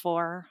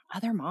for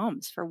other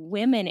moms, for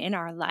women in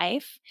our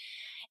life.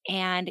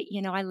 And,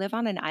 I live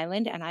on an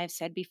island, and I've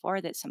said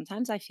before that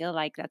sometimes I feel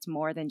like that's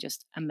more than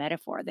just a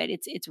metaphor, that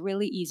it's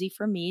really easy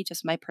for me,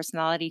 just my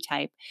personality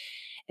type,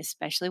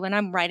 especially when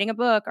I'm writing a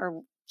book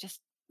or just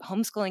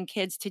homeschooling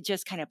kids, to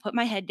just kind of put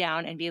my head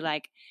down and be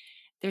like,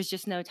 there's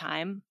just no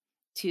time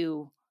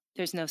to,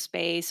 there's no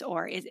space,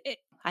 or is it,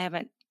 I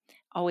haven't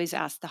always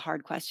asked the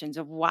hard questions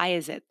of why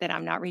is it that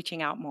I'm not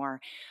reaching out more.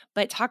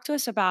 But talk to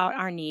us about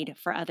our need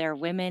for other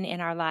women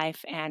in our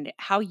life and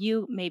how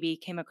you maybe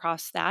came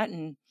across that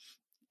and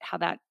how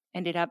that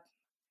ended up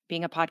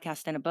being a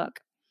podcast and a book.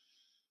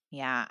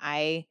 Yeah,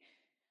 I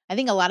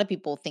think a lot of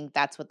people think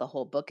that's what the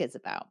whole book is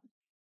about.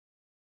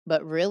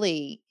 But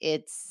really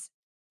it's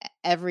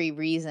every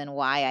reason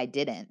why I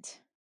didn't.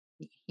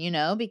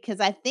 Because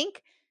I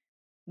think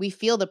we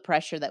feel the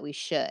pressure that we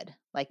should.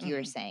 Like you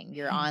were Mhm. saying,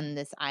 you're on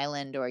this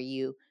island or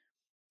you're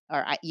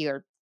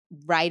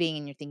writing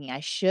and you're thinking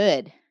I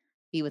should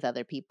be with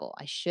other people.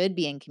 I should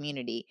be in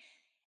community.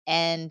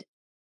 And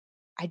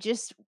I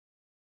just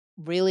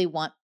really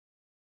want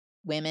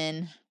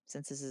women,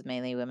 since this is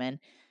mainly women,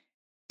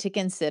 to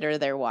consider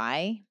their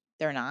why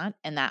they're not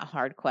and that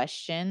hard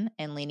question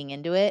and leaning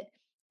into it.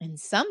 And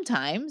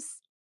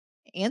sometimes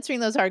answering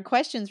those hard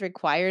questions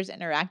requires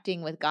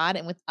interacting with God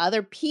and with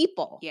other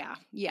people. Yeah.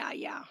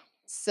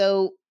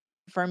 So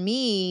for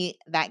me,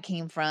 that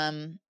came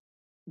from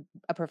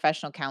a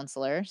professional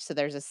counselor. So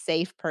there's a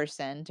safe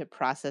person to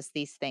process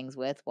these things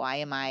with. Why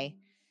am I?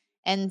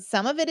 And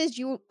some of it is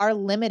you are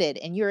limited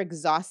and you're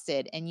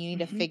exhausted and you need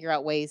to Hmm. figure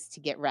out ways to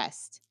get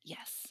rest.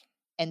 Yes.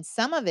 And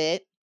some of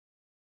it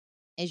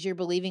is you're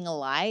believing a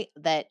lie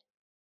that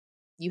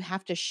you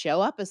have to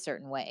show up a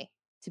certain way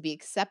to be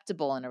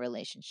acceptable in a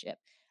relationship.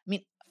 I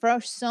mean,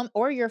 for some,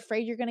 or you're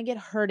afraid you're going to get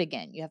hurt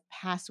again. You have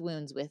past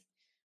wounds with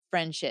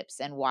friendships.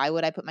 And why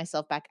would I put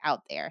myself back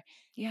out there?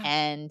 Yeah.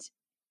 And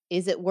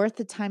is it worth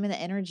the time and the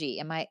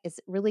energy? Is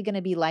it really going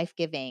to be life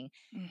giving?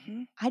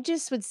 Hmm. I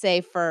just would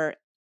say for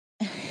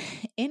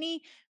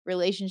any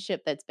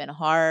relationship that's been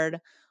hard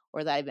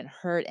or that I've been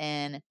hurt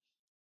in,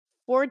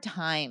 4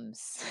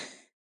 times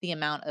the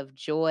amount of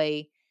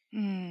joy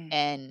Mm.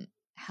 and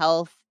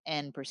health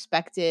and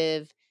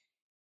perspective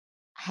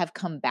have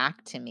come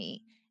back to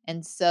me.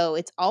 And so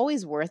it's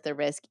always worth the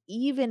risk,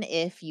 even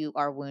if you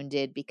are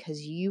wounded,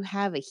 because you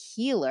have a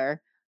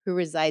healer who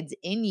resides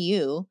in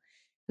you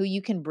who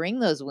you can bring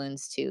those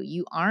wounds to.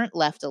 You aren't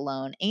left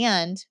alone.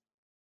 And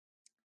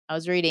I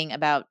was reading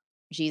about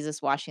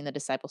Jesus washing the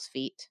disciples'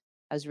 feet.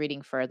 I was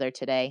reading further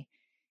today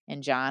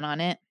in John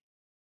on it.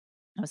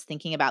 I was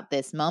thinking about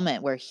this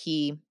moment where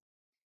he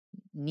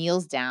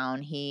kneels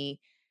down, he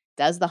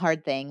does the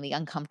hard thing, the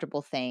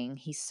uncomfortable thing.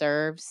 He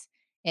serves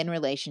in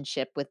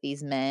relationship with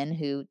these men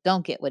who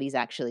don't get what he's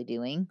actually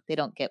doing. They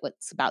don't get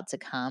what's about to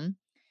come.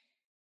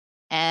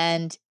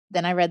 And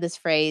then I read this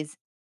phrase,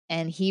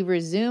 and he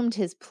resumed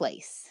his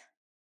place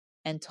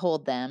and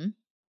told them,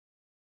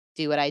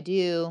 do what I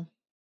do,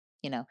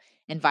 you know,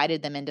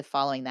 invited them into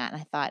following that.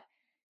 And I thought,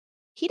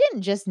 he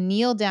didn't just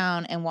kneel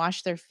down and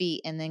wash their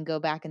feet and then go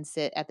back and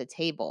sit at the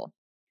table.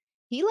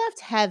 He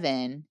left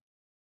heaven.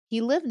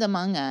 He lived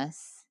among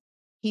us.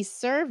 He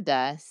served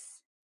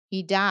us.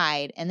 He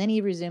died, and then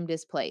he resumed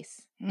his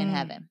place in Mm.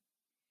 heaven.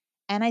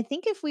 And I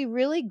think if we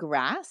really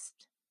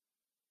grasped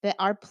that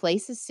our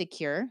place is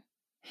secure,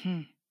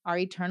 Hmm. our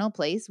eternal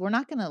place, we're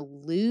not going to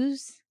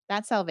lose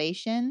that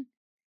salvation,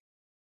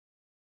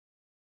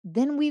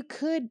 then we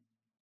could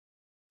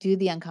do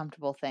the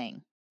uncomfortable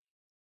thing.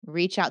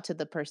 Reach out to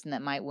the person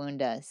that might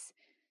wound us,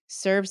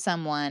 serve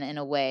someone in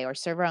a way, or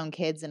serve our own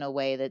kids in a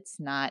way that's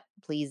not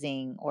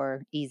pleasing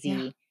or Yeah.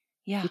 easy,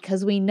 Yeah.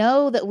 because we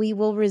know that we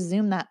will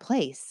resume that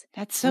place.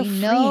 That's so We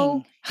know,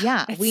 freeing.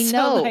 yeah, It's we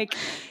so know. like,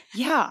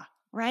 yeah,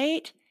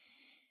 right?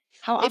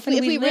 How If often we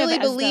if we we live really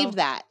as believed though,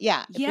 that,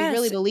 yeah, if we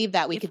really yes, believed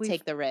that, we if could we've,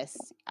 take the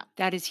risks. Yeah.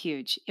 that is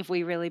huge. If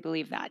we really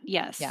believe that,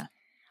 yes. Yeah.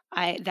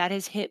 That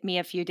has hit me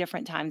a few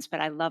different times, but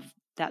I love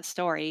that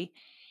story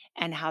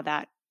and how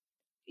that,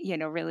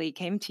 really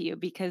came to you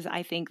because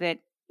I think that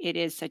it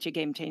is such a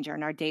game changer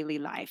in our daily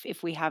life.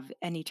 If we have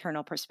an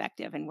eternal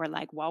perspective and we're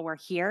like, while we're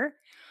here,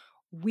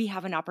 we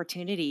have an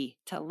opportunity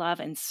to love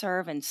and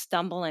serve and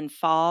stumble and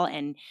fall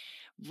and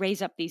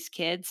raise up these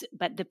kids,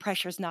 but the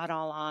pressure's not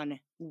all on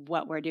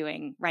what we're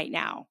doing right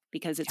now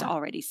because it's Yeah.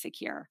 already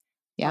secure.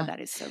 Oh, Yeah. that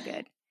is so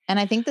good. And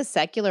I think the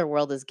secular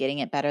world is getting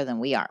it better than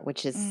we are,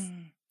 which is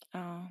Mm.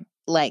 Oh,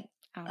 like,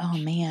 oh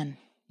ouch. man.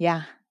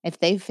 Yeah. If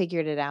they've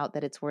figured it out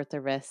that it's worth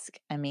the risk,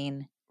 I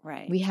mean, we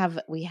Right. have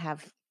we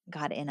have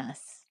God in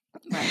us.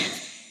 Right.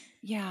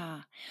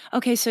 Yeah.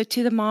 Okay. So,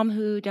 to the mom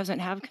who doesn't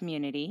have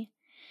community,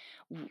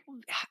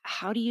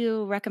 how do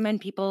you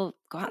recommend people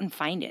go out and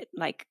find it?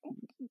 Like,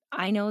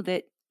 I know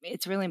that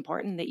it's really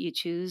important that you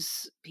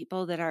choose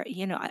people that are,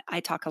 I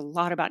talk a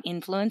lot about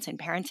influence and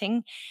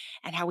parenting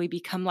and how we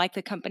become like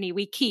the company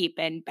we keep,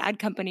 and bad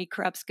company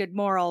corrupts good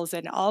morals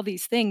and all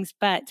these things.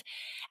 But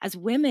as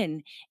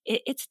women,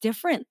 it's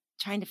different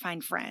trying to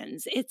find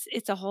friends.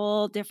 It's a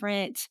whole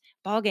different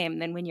ballgame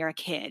than when you're a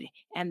kid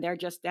and they're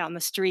just down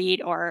the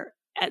street or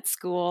at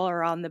school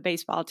or on the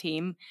baseball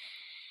team.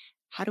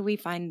 How do we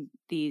find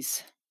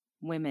these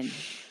women?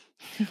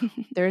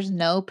 There's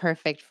no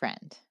perfect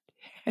friend.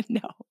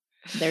 No.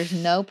 There's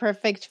no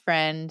perfect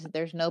friend.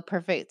 There's no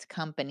perfect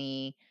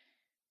company.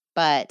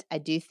 But I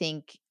do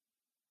think,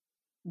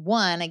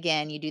 one,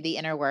 again, you do the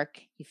inner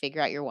work, you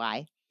figure out your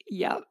why.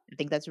 Yep. I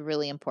think that's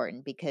really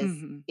important because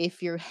Mhm.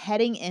 if you're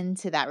heading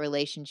into that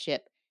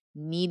relationship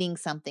needing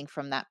something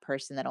from that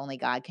person that only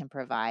God can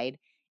provide,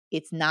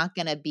 it's not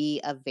going to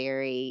be a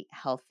very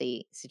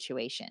healthy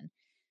situation.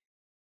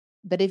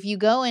 But if you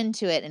go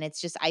into it and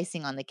it's just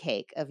icing on the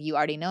cake of you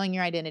already knowing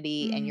your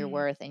identity and your Mm.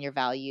 worth and your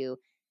value,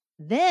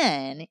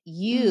 then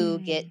you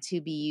Mm. get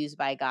to be used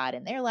by God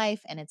in their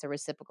life, and it's a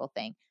reciprocal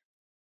thing.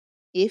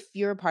 If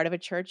you're a part of a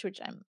church, which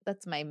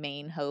that's my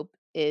main hope,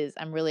 is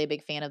I'm really a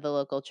big fan of the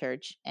local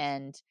church,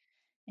 and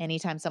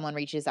anytime someone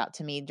reaches out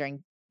to me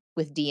during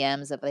with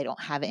DMs if they don't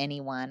have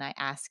anyone, I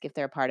ask if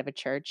they're a part of a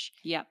church.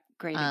 Yep,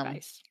 great Um,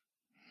 advice.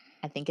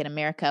 I think in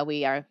America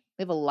we have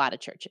a lot of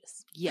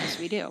churches. Yes,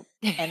 we do.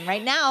 And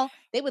right now,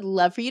 they would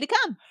love for you to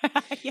come.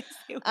 Yes,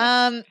 they would.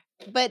 Um,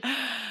 but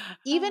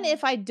even Ah,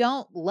 if I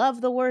don't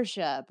love the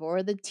worship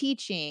or the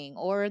teaching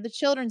or the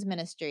children's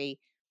ministry,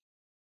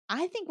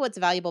 I think what's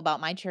valuable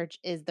about my church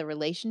is the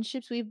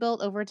relationships we've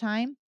built over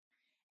time.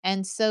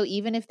 And so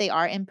even if they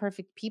are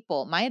imperfect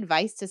people, my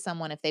advice to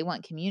someone if they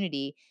want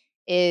community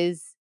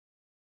is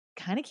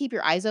kind of keep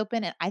your eyes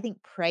open, and I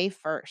think pray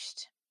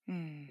first.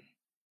 mm,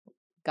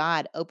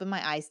 God, open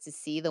my eyes to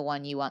see the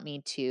one you want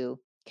me to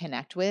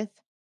connect with,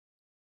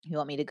 you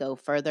want me to go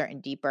further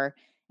and deeper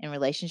in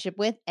relationship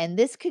with. And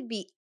this could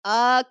be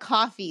a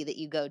coffee that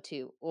you go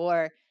to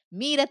or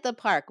meet at the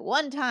park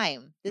one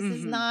time. This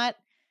is mhm, not,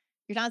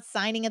 you're not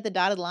signing at the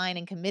dotted line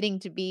and committing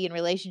to be in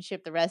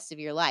relationship the rest of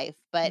your life,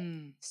 but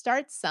mm,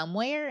 start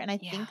somewhere. And I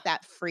yeah, think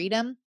that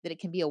freedom that it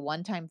can be a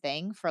one time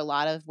thing for a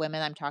lot of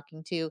women I'm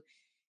talking to,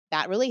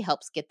 that really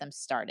helps get them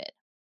started.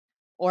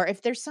 Or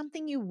if there's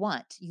something you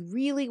want, you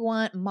really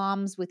want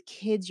moms with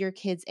kids your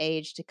kids'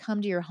 age to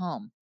come to your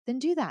home, then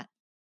do that.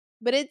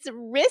 But it's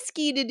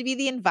risky to be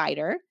the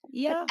inviter, but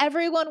yeah,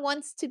 everyone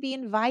wants to be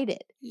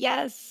invited.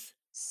 yes.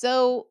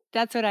 So,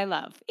 That's what I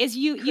love, is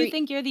you cre-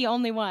 think you're the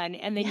only one,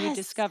 and then you yes,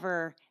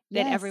 discover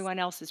that yes, everyone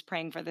else is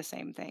praying for the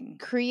same thing.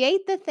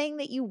 create the thing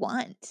that you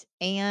want.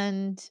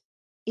 And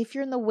if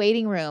you're in the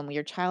waiting room,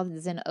 your child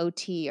is in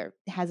OT or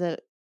has a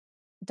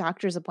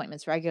doctor's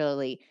appointments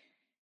regularly,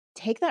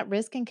 take that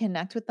risk and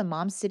connect with the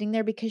mom sitting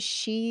there because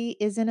she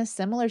is in a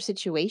similar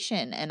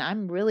situation. And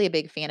I'm really a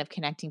big fan of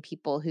connecting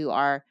people who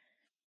are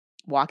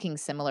walking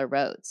similar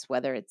roads,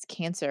 whether it's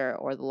cancer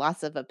or the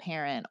loss of a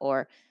parent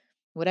or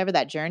whatever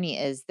that journey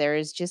is. There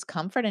is just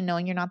comfort in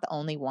knowing you're not the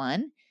only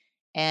one.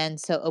 And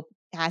so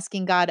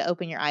asking God to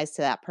open your eyes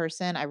to that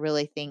person, I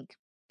really think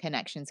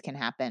connections can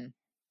happen.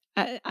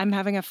 I'm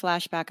having a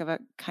flashback of a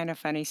kind of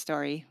funny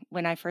story.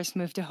 When I first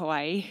moved to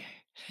Hawaii,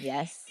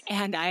 Yes.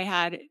 and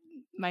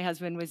my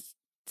husband was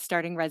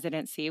starting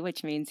residency,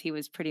 which means he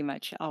was pretty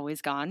much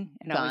always gone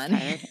and always Gone.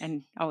 tired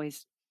and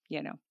always,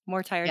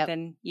 more tired Yep.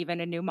 than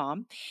even a new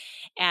mom.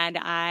 And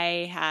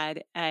I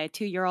had a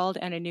 2-year-old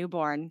and a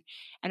newborn,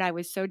 and I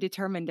was so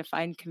determined to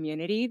find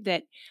community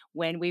that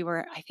when we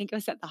were I think it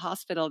was at the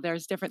hospital,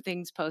 there's different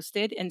things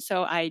posted, and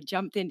so I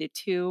jumped into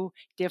 2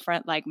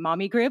 different, like,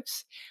 mommy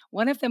groups.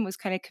 One of them was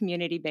kinda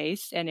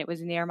community-based, and it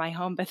was near my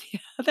home, but the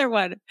other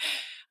one,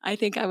 I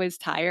think I was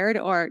tired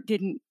or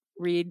didn't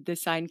read the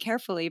sign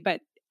carefully,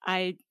 but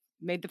I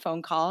made the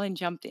phone call and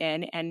jumped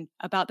in, and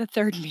about the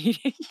 3rd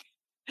meeting,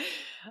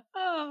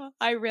 oh,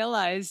 I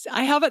realized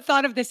I haven't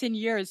thought of this in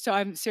years, so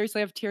I'm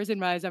seriously have tears in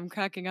my eyes. I'm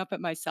cracking up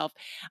at myself.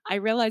 I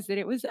realized that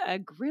it was a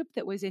group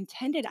that was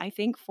intended, I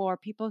think, for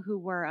people who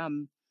were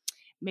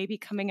maybe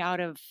coming out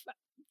of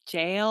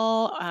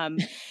jail,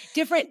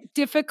 different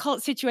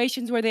difficult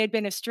situations where they had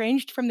been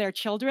estranged from their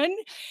children.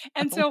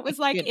 And Oh so it my was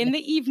like in goodness.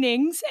 the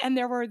evenings, and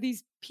there were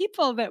these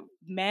people that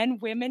men,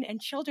 women,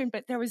 and children,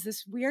 but there was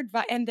this weird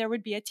and there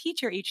would be a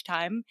teacher each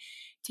time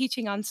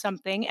teaching on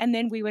something. And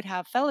then we would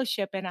have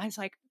fellowship. And I was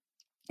like,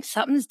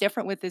 something's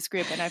different with this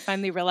group, and I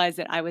finally realized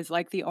that I was,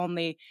 like, the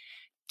only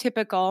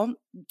typical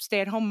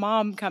stay-at-home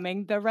mom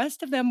coming. The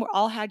rest of them were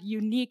all had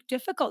unique,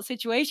 difficult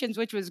situations,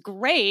 which was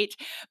great,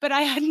 but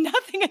I had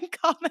nothing in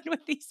common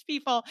with these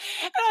people,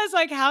 and I was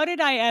like, "How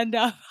did I end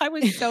up?" I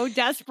was so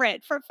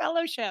desperate for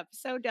fellowship,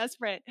 so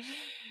desperate.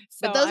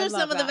 But So those I are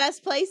love some of the that.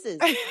 best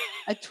places.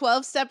 A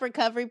 12-step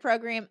recovery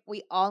program.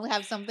 We all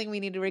have something we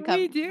need to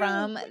recover We do,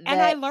 from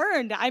and I that.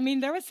 learned. I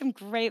mean, there was some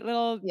great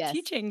little Yes.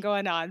 teaching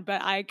going on,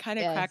 but I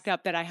kinda cracked Yes.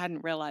 up that I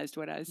hadn't realized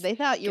what I was They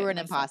thought you were getting an myself.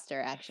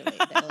 imposter,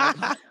 actually. They're like,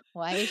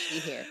 "Why is she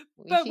here?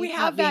 But we She's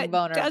not have that being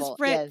vulnerable."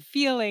 desperate Yes.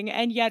 feeling,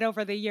 and yet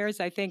over the years,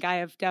 I think I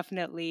have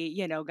definitely,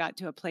 got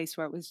to a place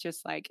where it was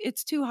just like,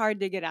 it's too hard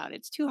to get out.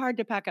 It's too hard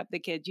to pack up the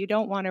kids. You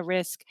don't wanna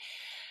risk,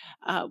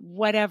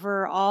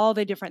 whatever, all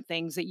the different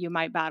things that you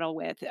might battle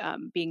with,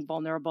 being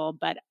vulnerable.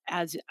 But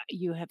as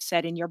you have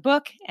said in your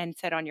book and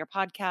said on your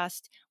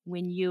podcast,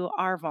 when you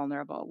are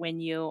vulnerable, when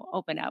you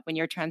open up, when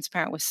you're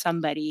transparent with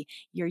somebody,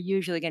 you're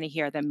usually gonna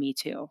hear them, "Me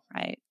too,"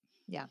 right?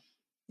 Yeah.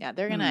 Yeah,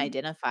 they're gonna Mm,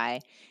 identify,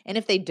 and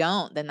if they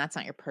don't, then that's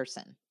not your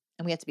person,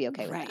 and we have to be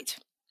okay with that, right.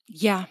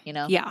 Yeah, you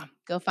know? yeah.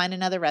 Go find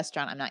another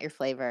restaurant, I'm not your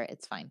flavor,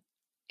 it's fine,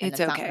 and It's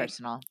it's not okay.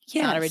 personal,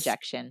 it's not a Yes.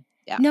 rejection.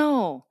 Yeah.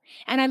 No.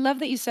 And I love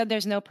that you said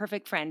there's no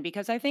perfect friend,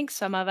 because I think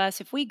some of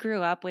us, if we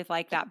grew up with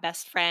like that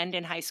best friend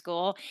in high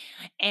school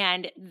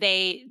and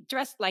they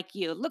dressed like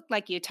you, looked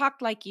like you,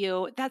 talked like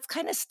you, that's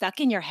kind of stuck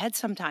in your head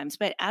sometimes.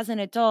 But as an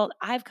adult,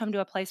 I've come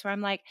to a place where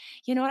I'm like,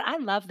 you know what? I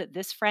love that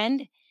this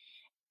friend,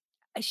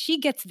 she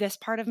gets this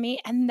part of me,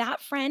 and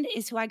that friend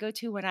is who I go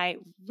to when I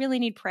really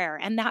need prayer,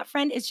 and that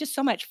friend is just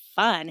so much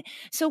fun.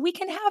 So we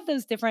can have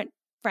those different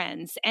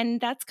friends, and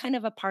that's kind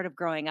of a part of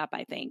growing up,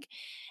 I think.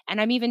 And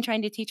I'm even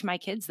trying to teach my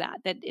kids that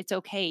it's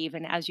okay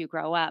even as you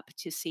grow up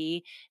to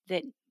see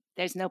that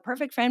there's no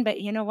perfect friend, but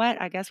you know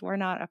what? I guess we're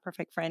not a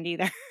perfect friend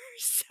either.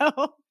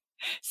 So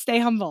stay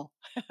humble.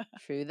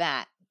 True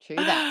that,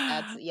 true that.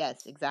 That's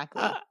yes, Uh,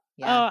 exactly.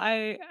 Yeah.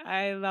 oh,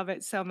 I love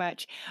it so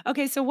much.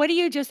 Okay, so what are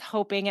you just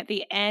hoping at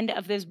the end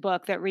of this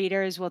book that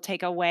readers will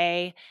take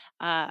away?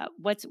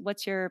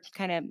 What's your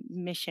kind of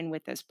mission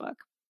with this book?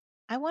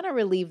 I wanna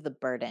relieve the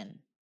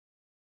burden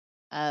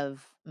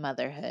of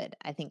motherhood.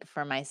 I think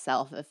for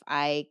myself, if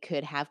I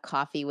could have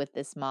coffee with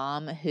this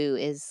mom who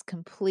is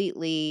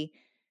completely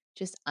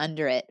just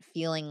under it,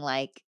 feeling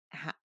like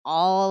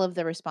all of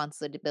the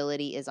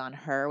responsibility is on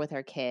her with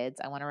her kids,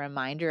 I want to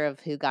remind her of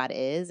who God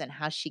is and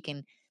how she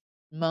can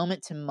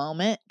moment to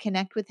moment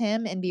connect with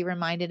him and be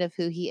reminded of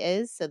who he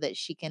is so that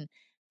she can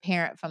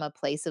parent from a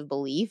place of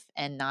belief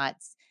and not.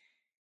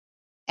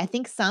 I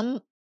think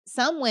some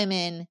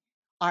women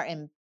are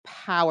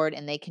empowered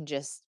and they can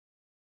just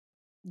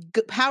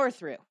power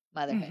through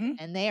motherhood, Mhm.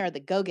 and they are the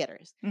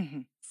go-getters.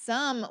 Mhm.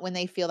 Some, when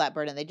they feel that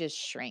burden, they just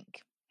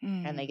shrink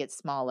and they Mm. get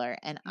smaller,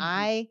 and Mhm.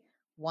 I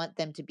want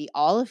them to be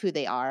all of who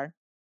they are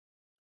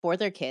for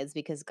their kids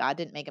because God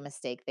didn't make a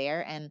mistake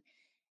there, and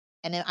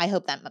I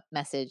hope that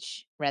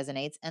message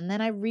resonates. And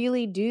then I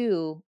really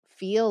do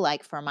feel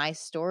like for my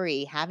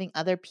story, having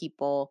other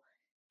people,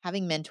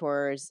 having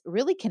mentors,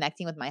 really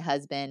connecting with my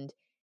husband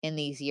in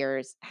these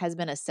years has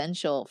been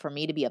essential for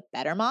me to be a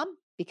better mom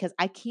because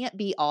I can't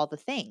be all the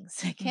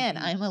things. Again, Mhm.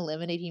 I'm a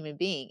limited human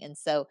being. And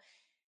so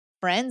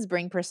friends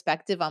bring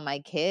perspective on my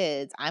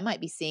kids. I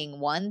might be seeing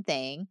one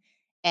thing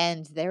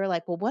and they were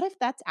like, well, what if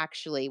that's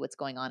actually what's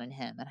going on in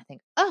him? And I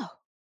think, oh,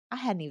 I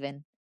hadn't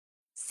even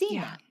seen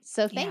Yeah. that.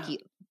 So thank Yeah. you.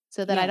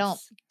 so that I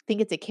don't Yes.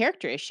 think it's a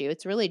character issue.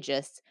 It's really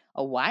just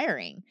a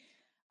wiring.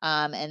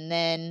 And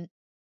then,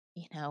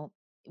 you know,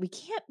 we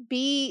can't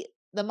be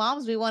the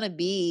moms we want to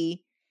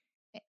be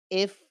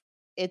if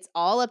it's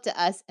all up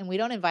to us and we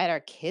don't invite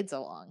our kids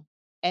along.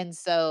 And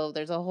so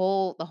there's the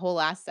whole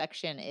last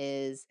section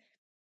is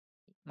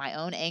my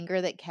own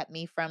anger that kept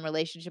me from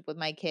relationship with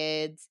my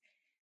kids,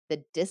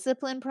 the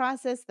discipline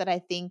process that I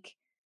think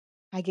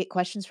I get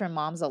questions from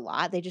moms a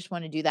lot. They just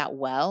want to do that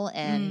well.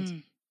 And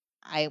Mm.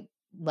 I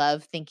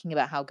love thinking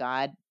about how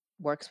God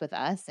works with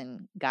us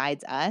and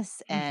guides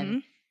us. And Mm-hmm.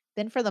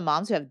 then for the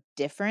moms who have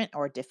different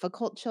or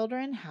difficult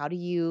children, how do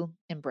you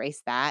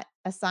embrace that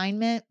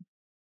assignment?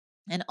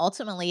 And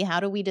ultimately, how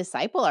do we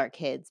disciple our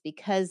kids?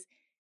 Because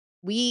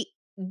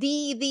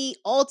the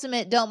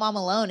ultimate don't mom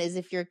alone is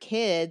if your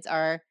kids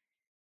are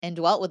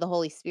indwelt with the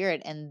Holy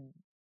Spirit and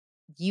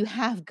you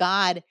have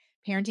God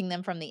parenting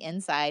them from the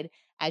inside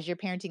as you're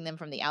parenting them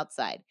from the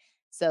outside.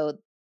 So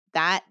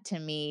that to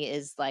me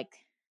is like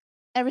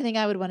everything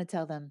I would want to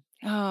tell them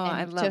Oh,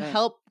 I and to love it.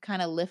 help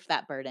kind of lift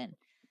that burden.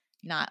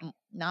 Not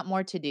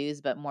more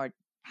to-dos, but more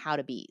how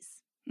to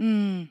be's.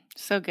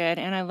 So good.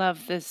 And I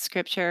love the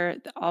scripture,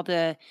 all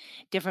the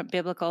different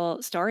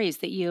biblical stories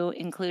that you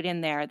include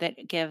in there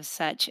that give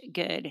such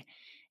good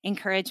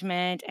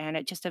encouragement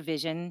and just a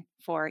vision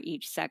for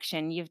each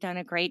section. You've done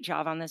a great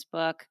job on this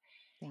book.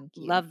 Thank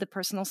you. Love the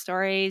personal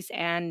stories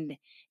and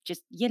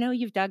just,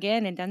 you've dug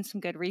in and done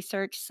some good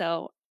research.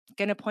 So,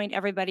 going to point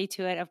everybody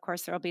to it. Of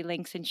course, there will be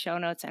links and show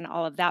notes and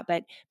all of that.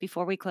 But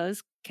before we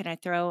close, can I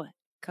throw a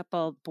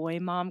couple boy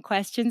mom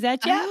questions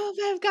at I you? hope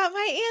I've got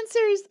my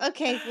answers.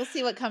 Okay, we'll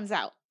see what comes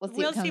out. We'll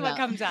see what We'll see comes what out.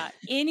 comes out.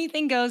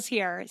 Anything goes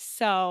here.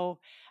 So,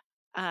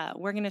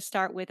 we're going to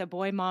start with a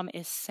boy mom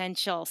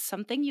essential,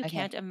 something you Okay.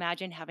 can't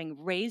imagine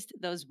having raised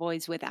those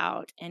boys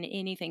without, and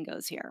anything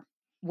goes here.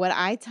 What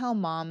I tell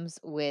moms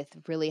with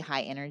really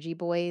high energy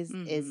boys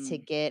is to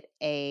Hmm. get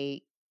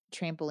a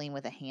trampoline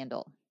with a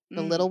handle.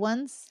 The Mm. little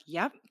ones,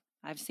 Yep.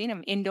 I've seen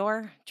them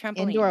indoor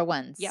indoor trampoline.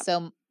 ones. Yep.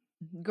 So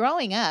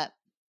growing up,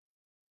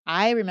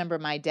 I remember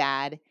my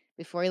dad,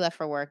 before he left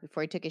for work,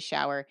 before he took his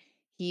shower,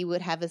 he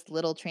would have this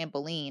little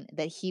trampoline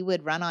that he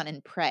would run on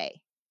and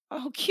pray.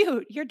 Oh,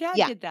 cute. Your dad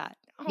Yeah. did that.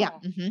 Yeah.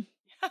 Oh,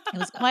 It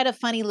was quite a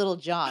funny little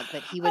jog,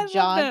 but he would I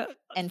love jog the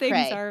and things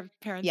pray. our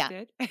parents Yeah.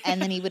 did.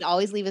 And then he would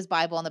always leave his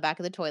Bible on the back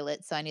of the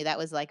toilet, so I knew that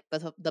was, like,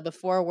 the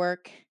before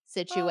work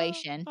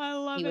Oh, situation. I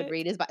He love would it.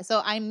 read his Bible,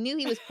 so I knew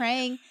he was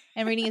praying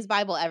and reading his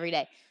Bible every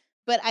day.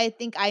 But I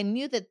think I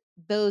knew that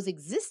those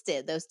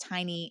existed, those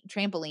tiny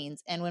trampolines,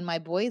 and when my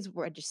boys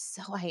were just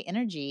so high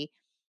energy,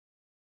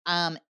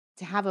 um,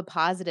 to have a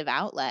positive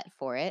outlet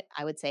for it,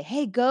 I would say,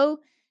 "Hey, go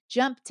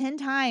jump 10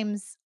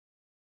 times.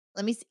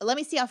 Let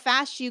me see how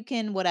fast you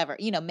can whatever,"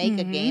 make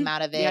a game Mhm.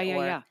 out of Yeah, it, yeah, or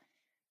yeah.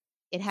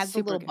 it has the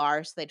Super little good.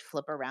 bar so they'd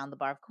flip around the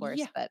bar, of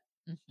course, Yeah, but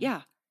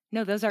yeah.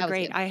 No, those are that was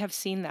great. good. I have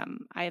seen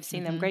them. I have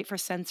seen them. Mhm. Great for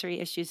sensory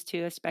issues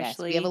too,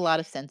 Yes, we have a especially. lot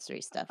of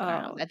sensory stuff in our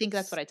house. Oh, I think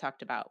that's what I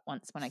talked about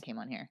once when I came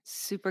on here.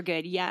 super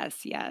good.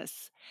 Yes,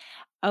 yes.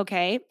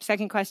 Okay,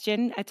 second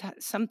question,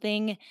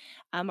 something,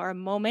 or a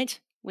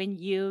moment when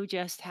you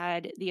just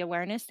had the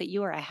awareness that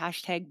you are a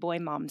hashtag boy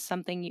mom,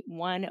 something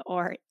one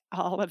or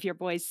all of your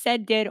boys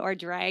said, did, or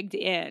dragged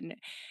in.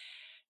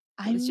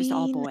 It I was just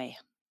all mean, boy.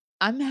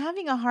 I'm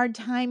having a hard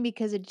time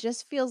because it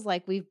just feels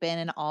like we've been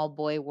an all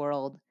boy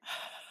world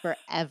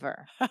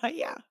forever,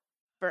 Yeah.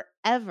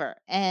 forever.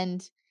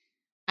 And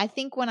I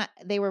think when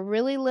they were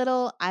really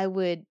little, I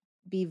would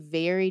be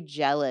very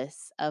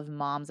jealous of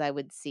moms I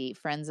would see,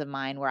 friends of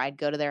mine, where I'd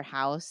go to their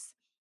house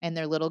and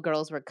their little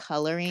girls were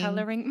coloring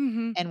Coloring,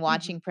 and mhm.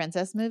 watching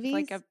princess With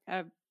like movies.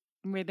 a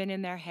ribbon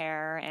in their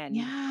hair and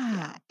Yeah,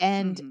 yeah.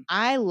 and Mhm.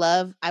 I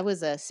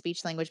was a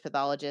speech language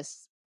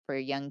pathologist for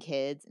young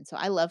kids, and so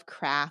I love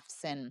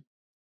crafts and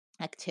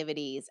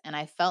activities, and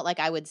I felt like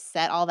I would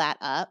set all that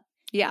up,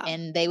 Yeah.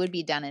 and they would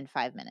be done in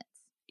 5 minutes.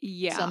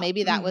 So Yeah.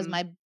 maybe that was Mhm.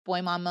 my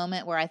boy mom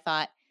moment where I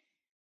thought,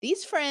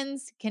 "These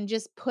friends can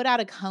just put out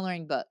a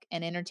coloring book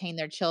and entertain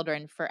their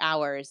children for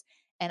hours,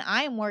 and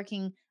I am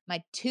working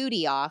my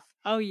tootie off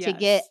Oh, to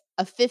get yes.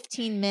 a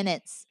 15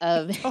 minutes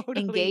of Totally.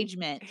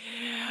 engagement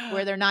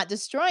where they're not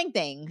destroying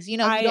things."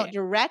 If you don't I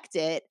direct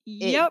it,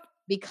 it Yep.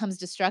 becomes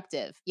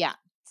destructive. Yeah.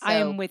 I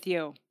am So, with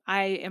you.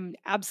 I am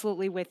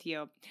absolutely with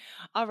you.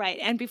 All right.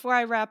 And before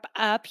I wrap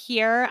up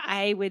here,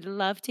 I would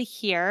love to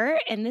hear,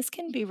 and this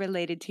can be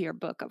related to your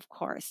book, of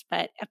course,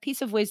 but a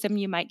piece of wisdom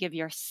you might give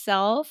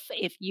yourself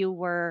if you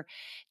were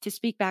to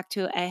speak back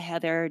to a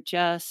Heather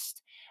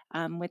just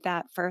with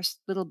that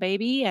first little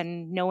baby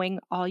and knowing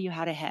all you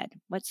had ahead.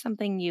 What's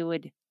something you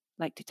would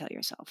like to tell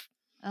yourself?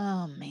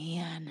 oh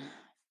man.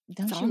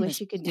 It's Don't all you in wish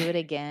this. you could do it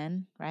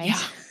again, right?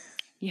 Yeah.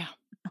 Yeah.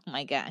 Oh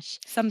my gosh.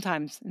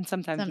 Sometimes, and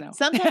sometimes no.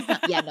 Sometimes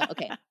not. Yeah, no,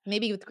 okay.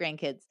 Maybe with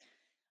grandkids.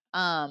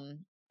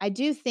 I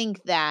do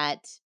think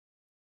that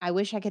I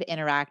wish I could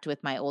interact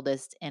with my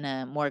oldest in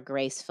a more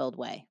grace-filled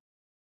way.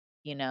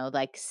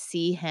 Like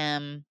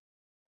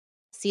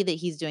see that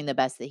he's doing the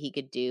best that he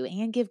could do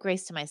and give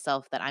grace to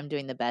myself that I'm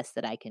doing the best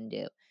that I can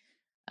do.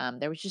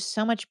 There was just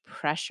so much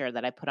pressure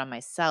that I put on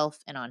myself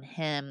and on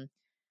him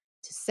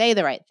to say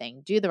the right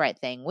thing, do the right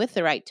thing with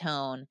the right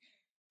tone.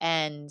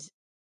 And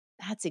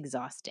that's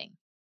exhausting.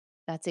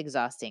 That's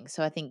exhausting.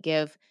 So I think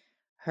give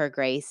her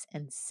grace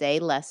and say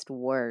less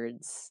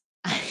words.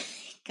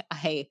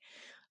 I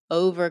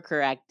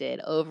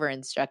overcorrected, over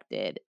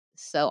instructed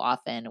so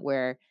often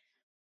where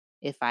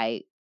if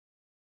I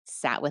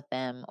sat with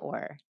them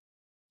or,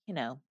 you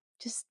know,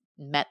 just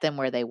met them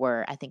where they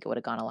were, I think it would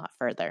have gone a lot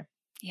further.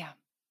 Yeah,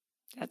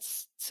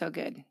 that's so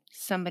good.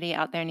 Somebody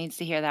out there needs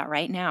to hear that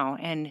right now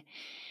and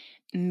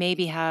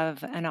maybe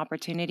have an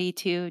opportunity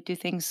to do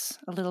things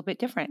a little bit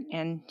different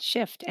and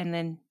shift and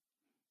then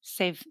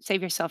save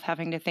yourself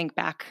having to think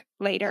back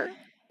later.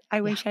 I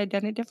Yeah. wish I'd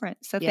done it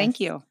different. So thank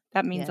Yes. you.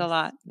 That means a Yes.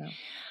 lot. No.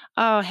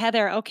 Oh,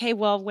 Heather. Okay,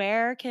 well,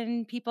 where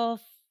can people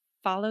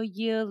follow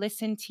you,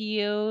 listen to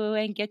you,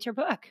 and get your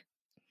book?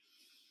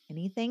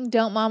 Anything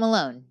Don't Mom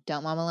Alone.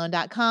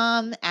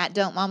 Don'tMomAlone.com, at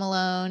Don't Mom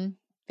Alone,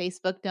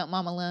 Facebook Don't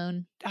Mom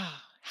Alone.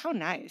 Oh, how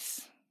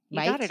nice. You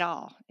got it Right?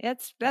 all.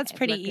 That's It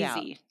pretty worked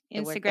out. easy.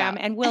 It worked Instagram, out.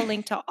 and we'll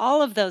link to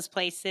all of those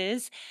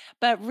places.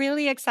 But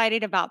really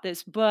excited about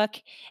this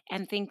book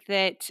and think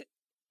that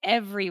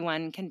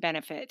everyone can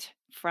benefit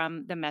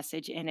from the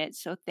message in it.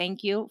 So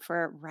thank you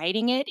for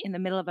writing it in the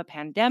middle of a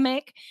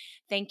pandemic.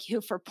 Thank you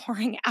for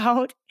pouring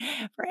out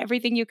for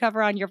everything you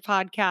cover on your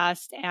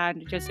podcast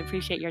and just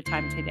appreciate your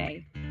time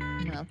today.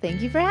 Well,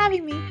 thank you for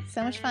having me.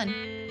 So much fun.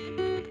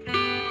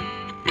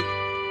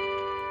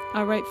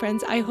 All right,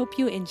 friends, I hope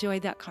you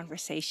enjoyed that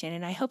conversation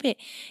and I hope it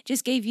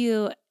just gave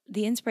you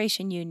the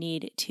inspiration you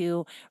need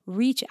to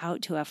reach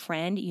out to a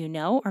friend you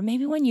know, or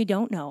maybe one you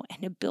don't know,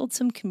 and to build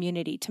some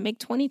community to make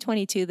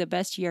 2022 the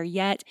best year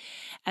yet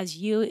as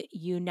you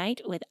unite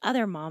with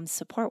other moms,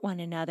 support one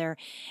another,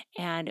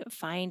 and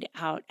find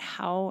out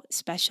how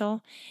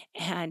special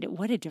and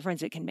what a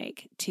difference it can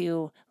make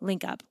to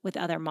link up with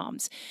other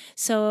moms.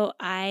 So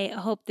I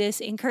hope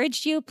this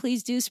encouraged you.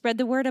 Please do spread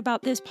the word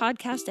about this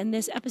podcast and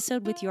this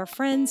episode with your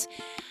friends.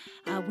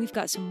 We've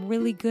got some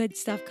really good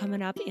stuff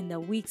coming up in the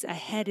weeks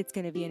ahead. It's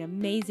going to be an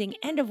amazing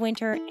end of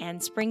winter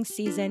and spring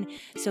season.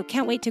 So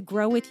can't wait to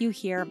grow with you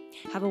here.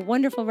 Have a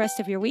wonderful rest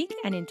of your week.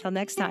 And until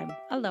next time,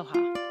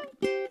 aloha.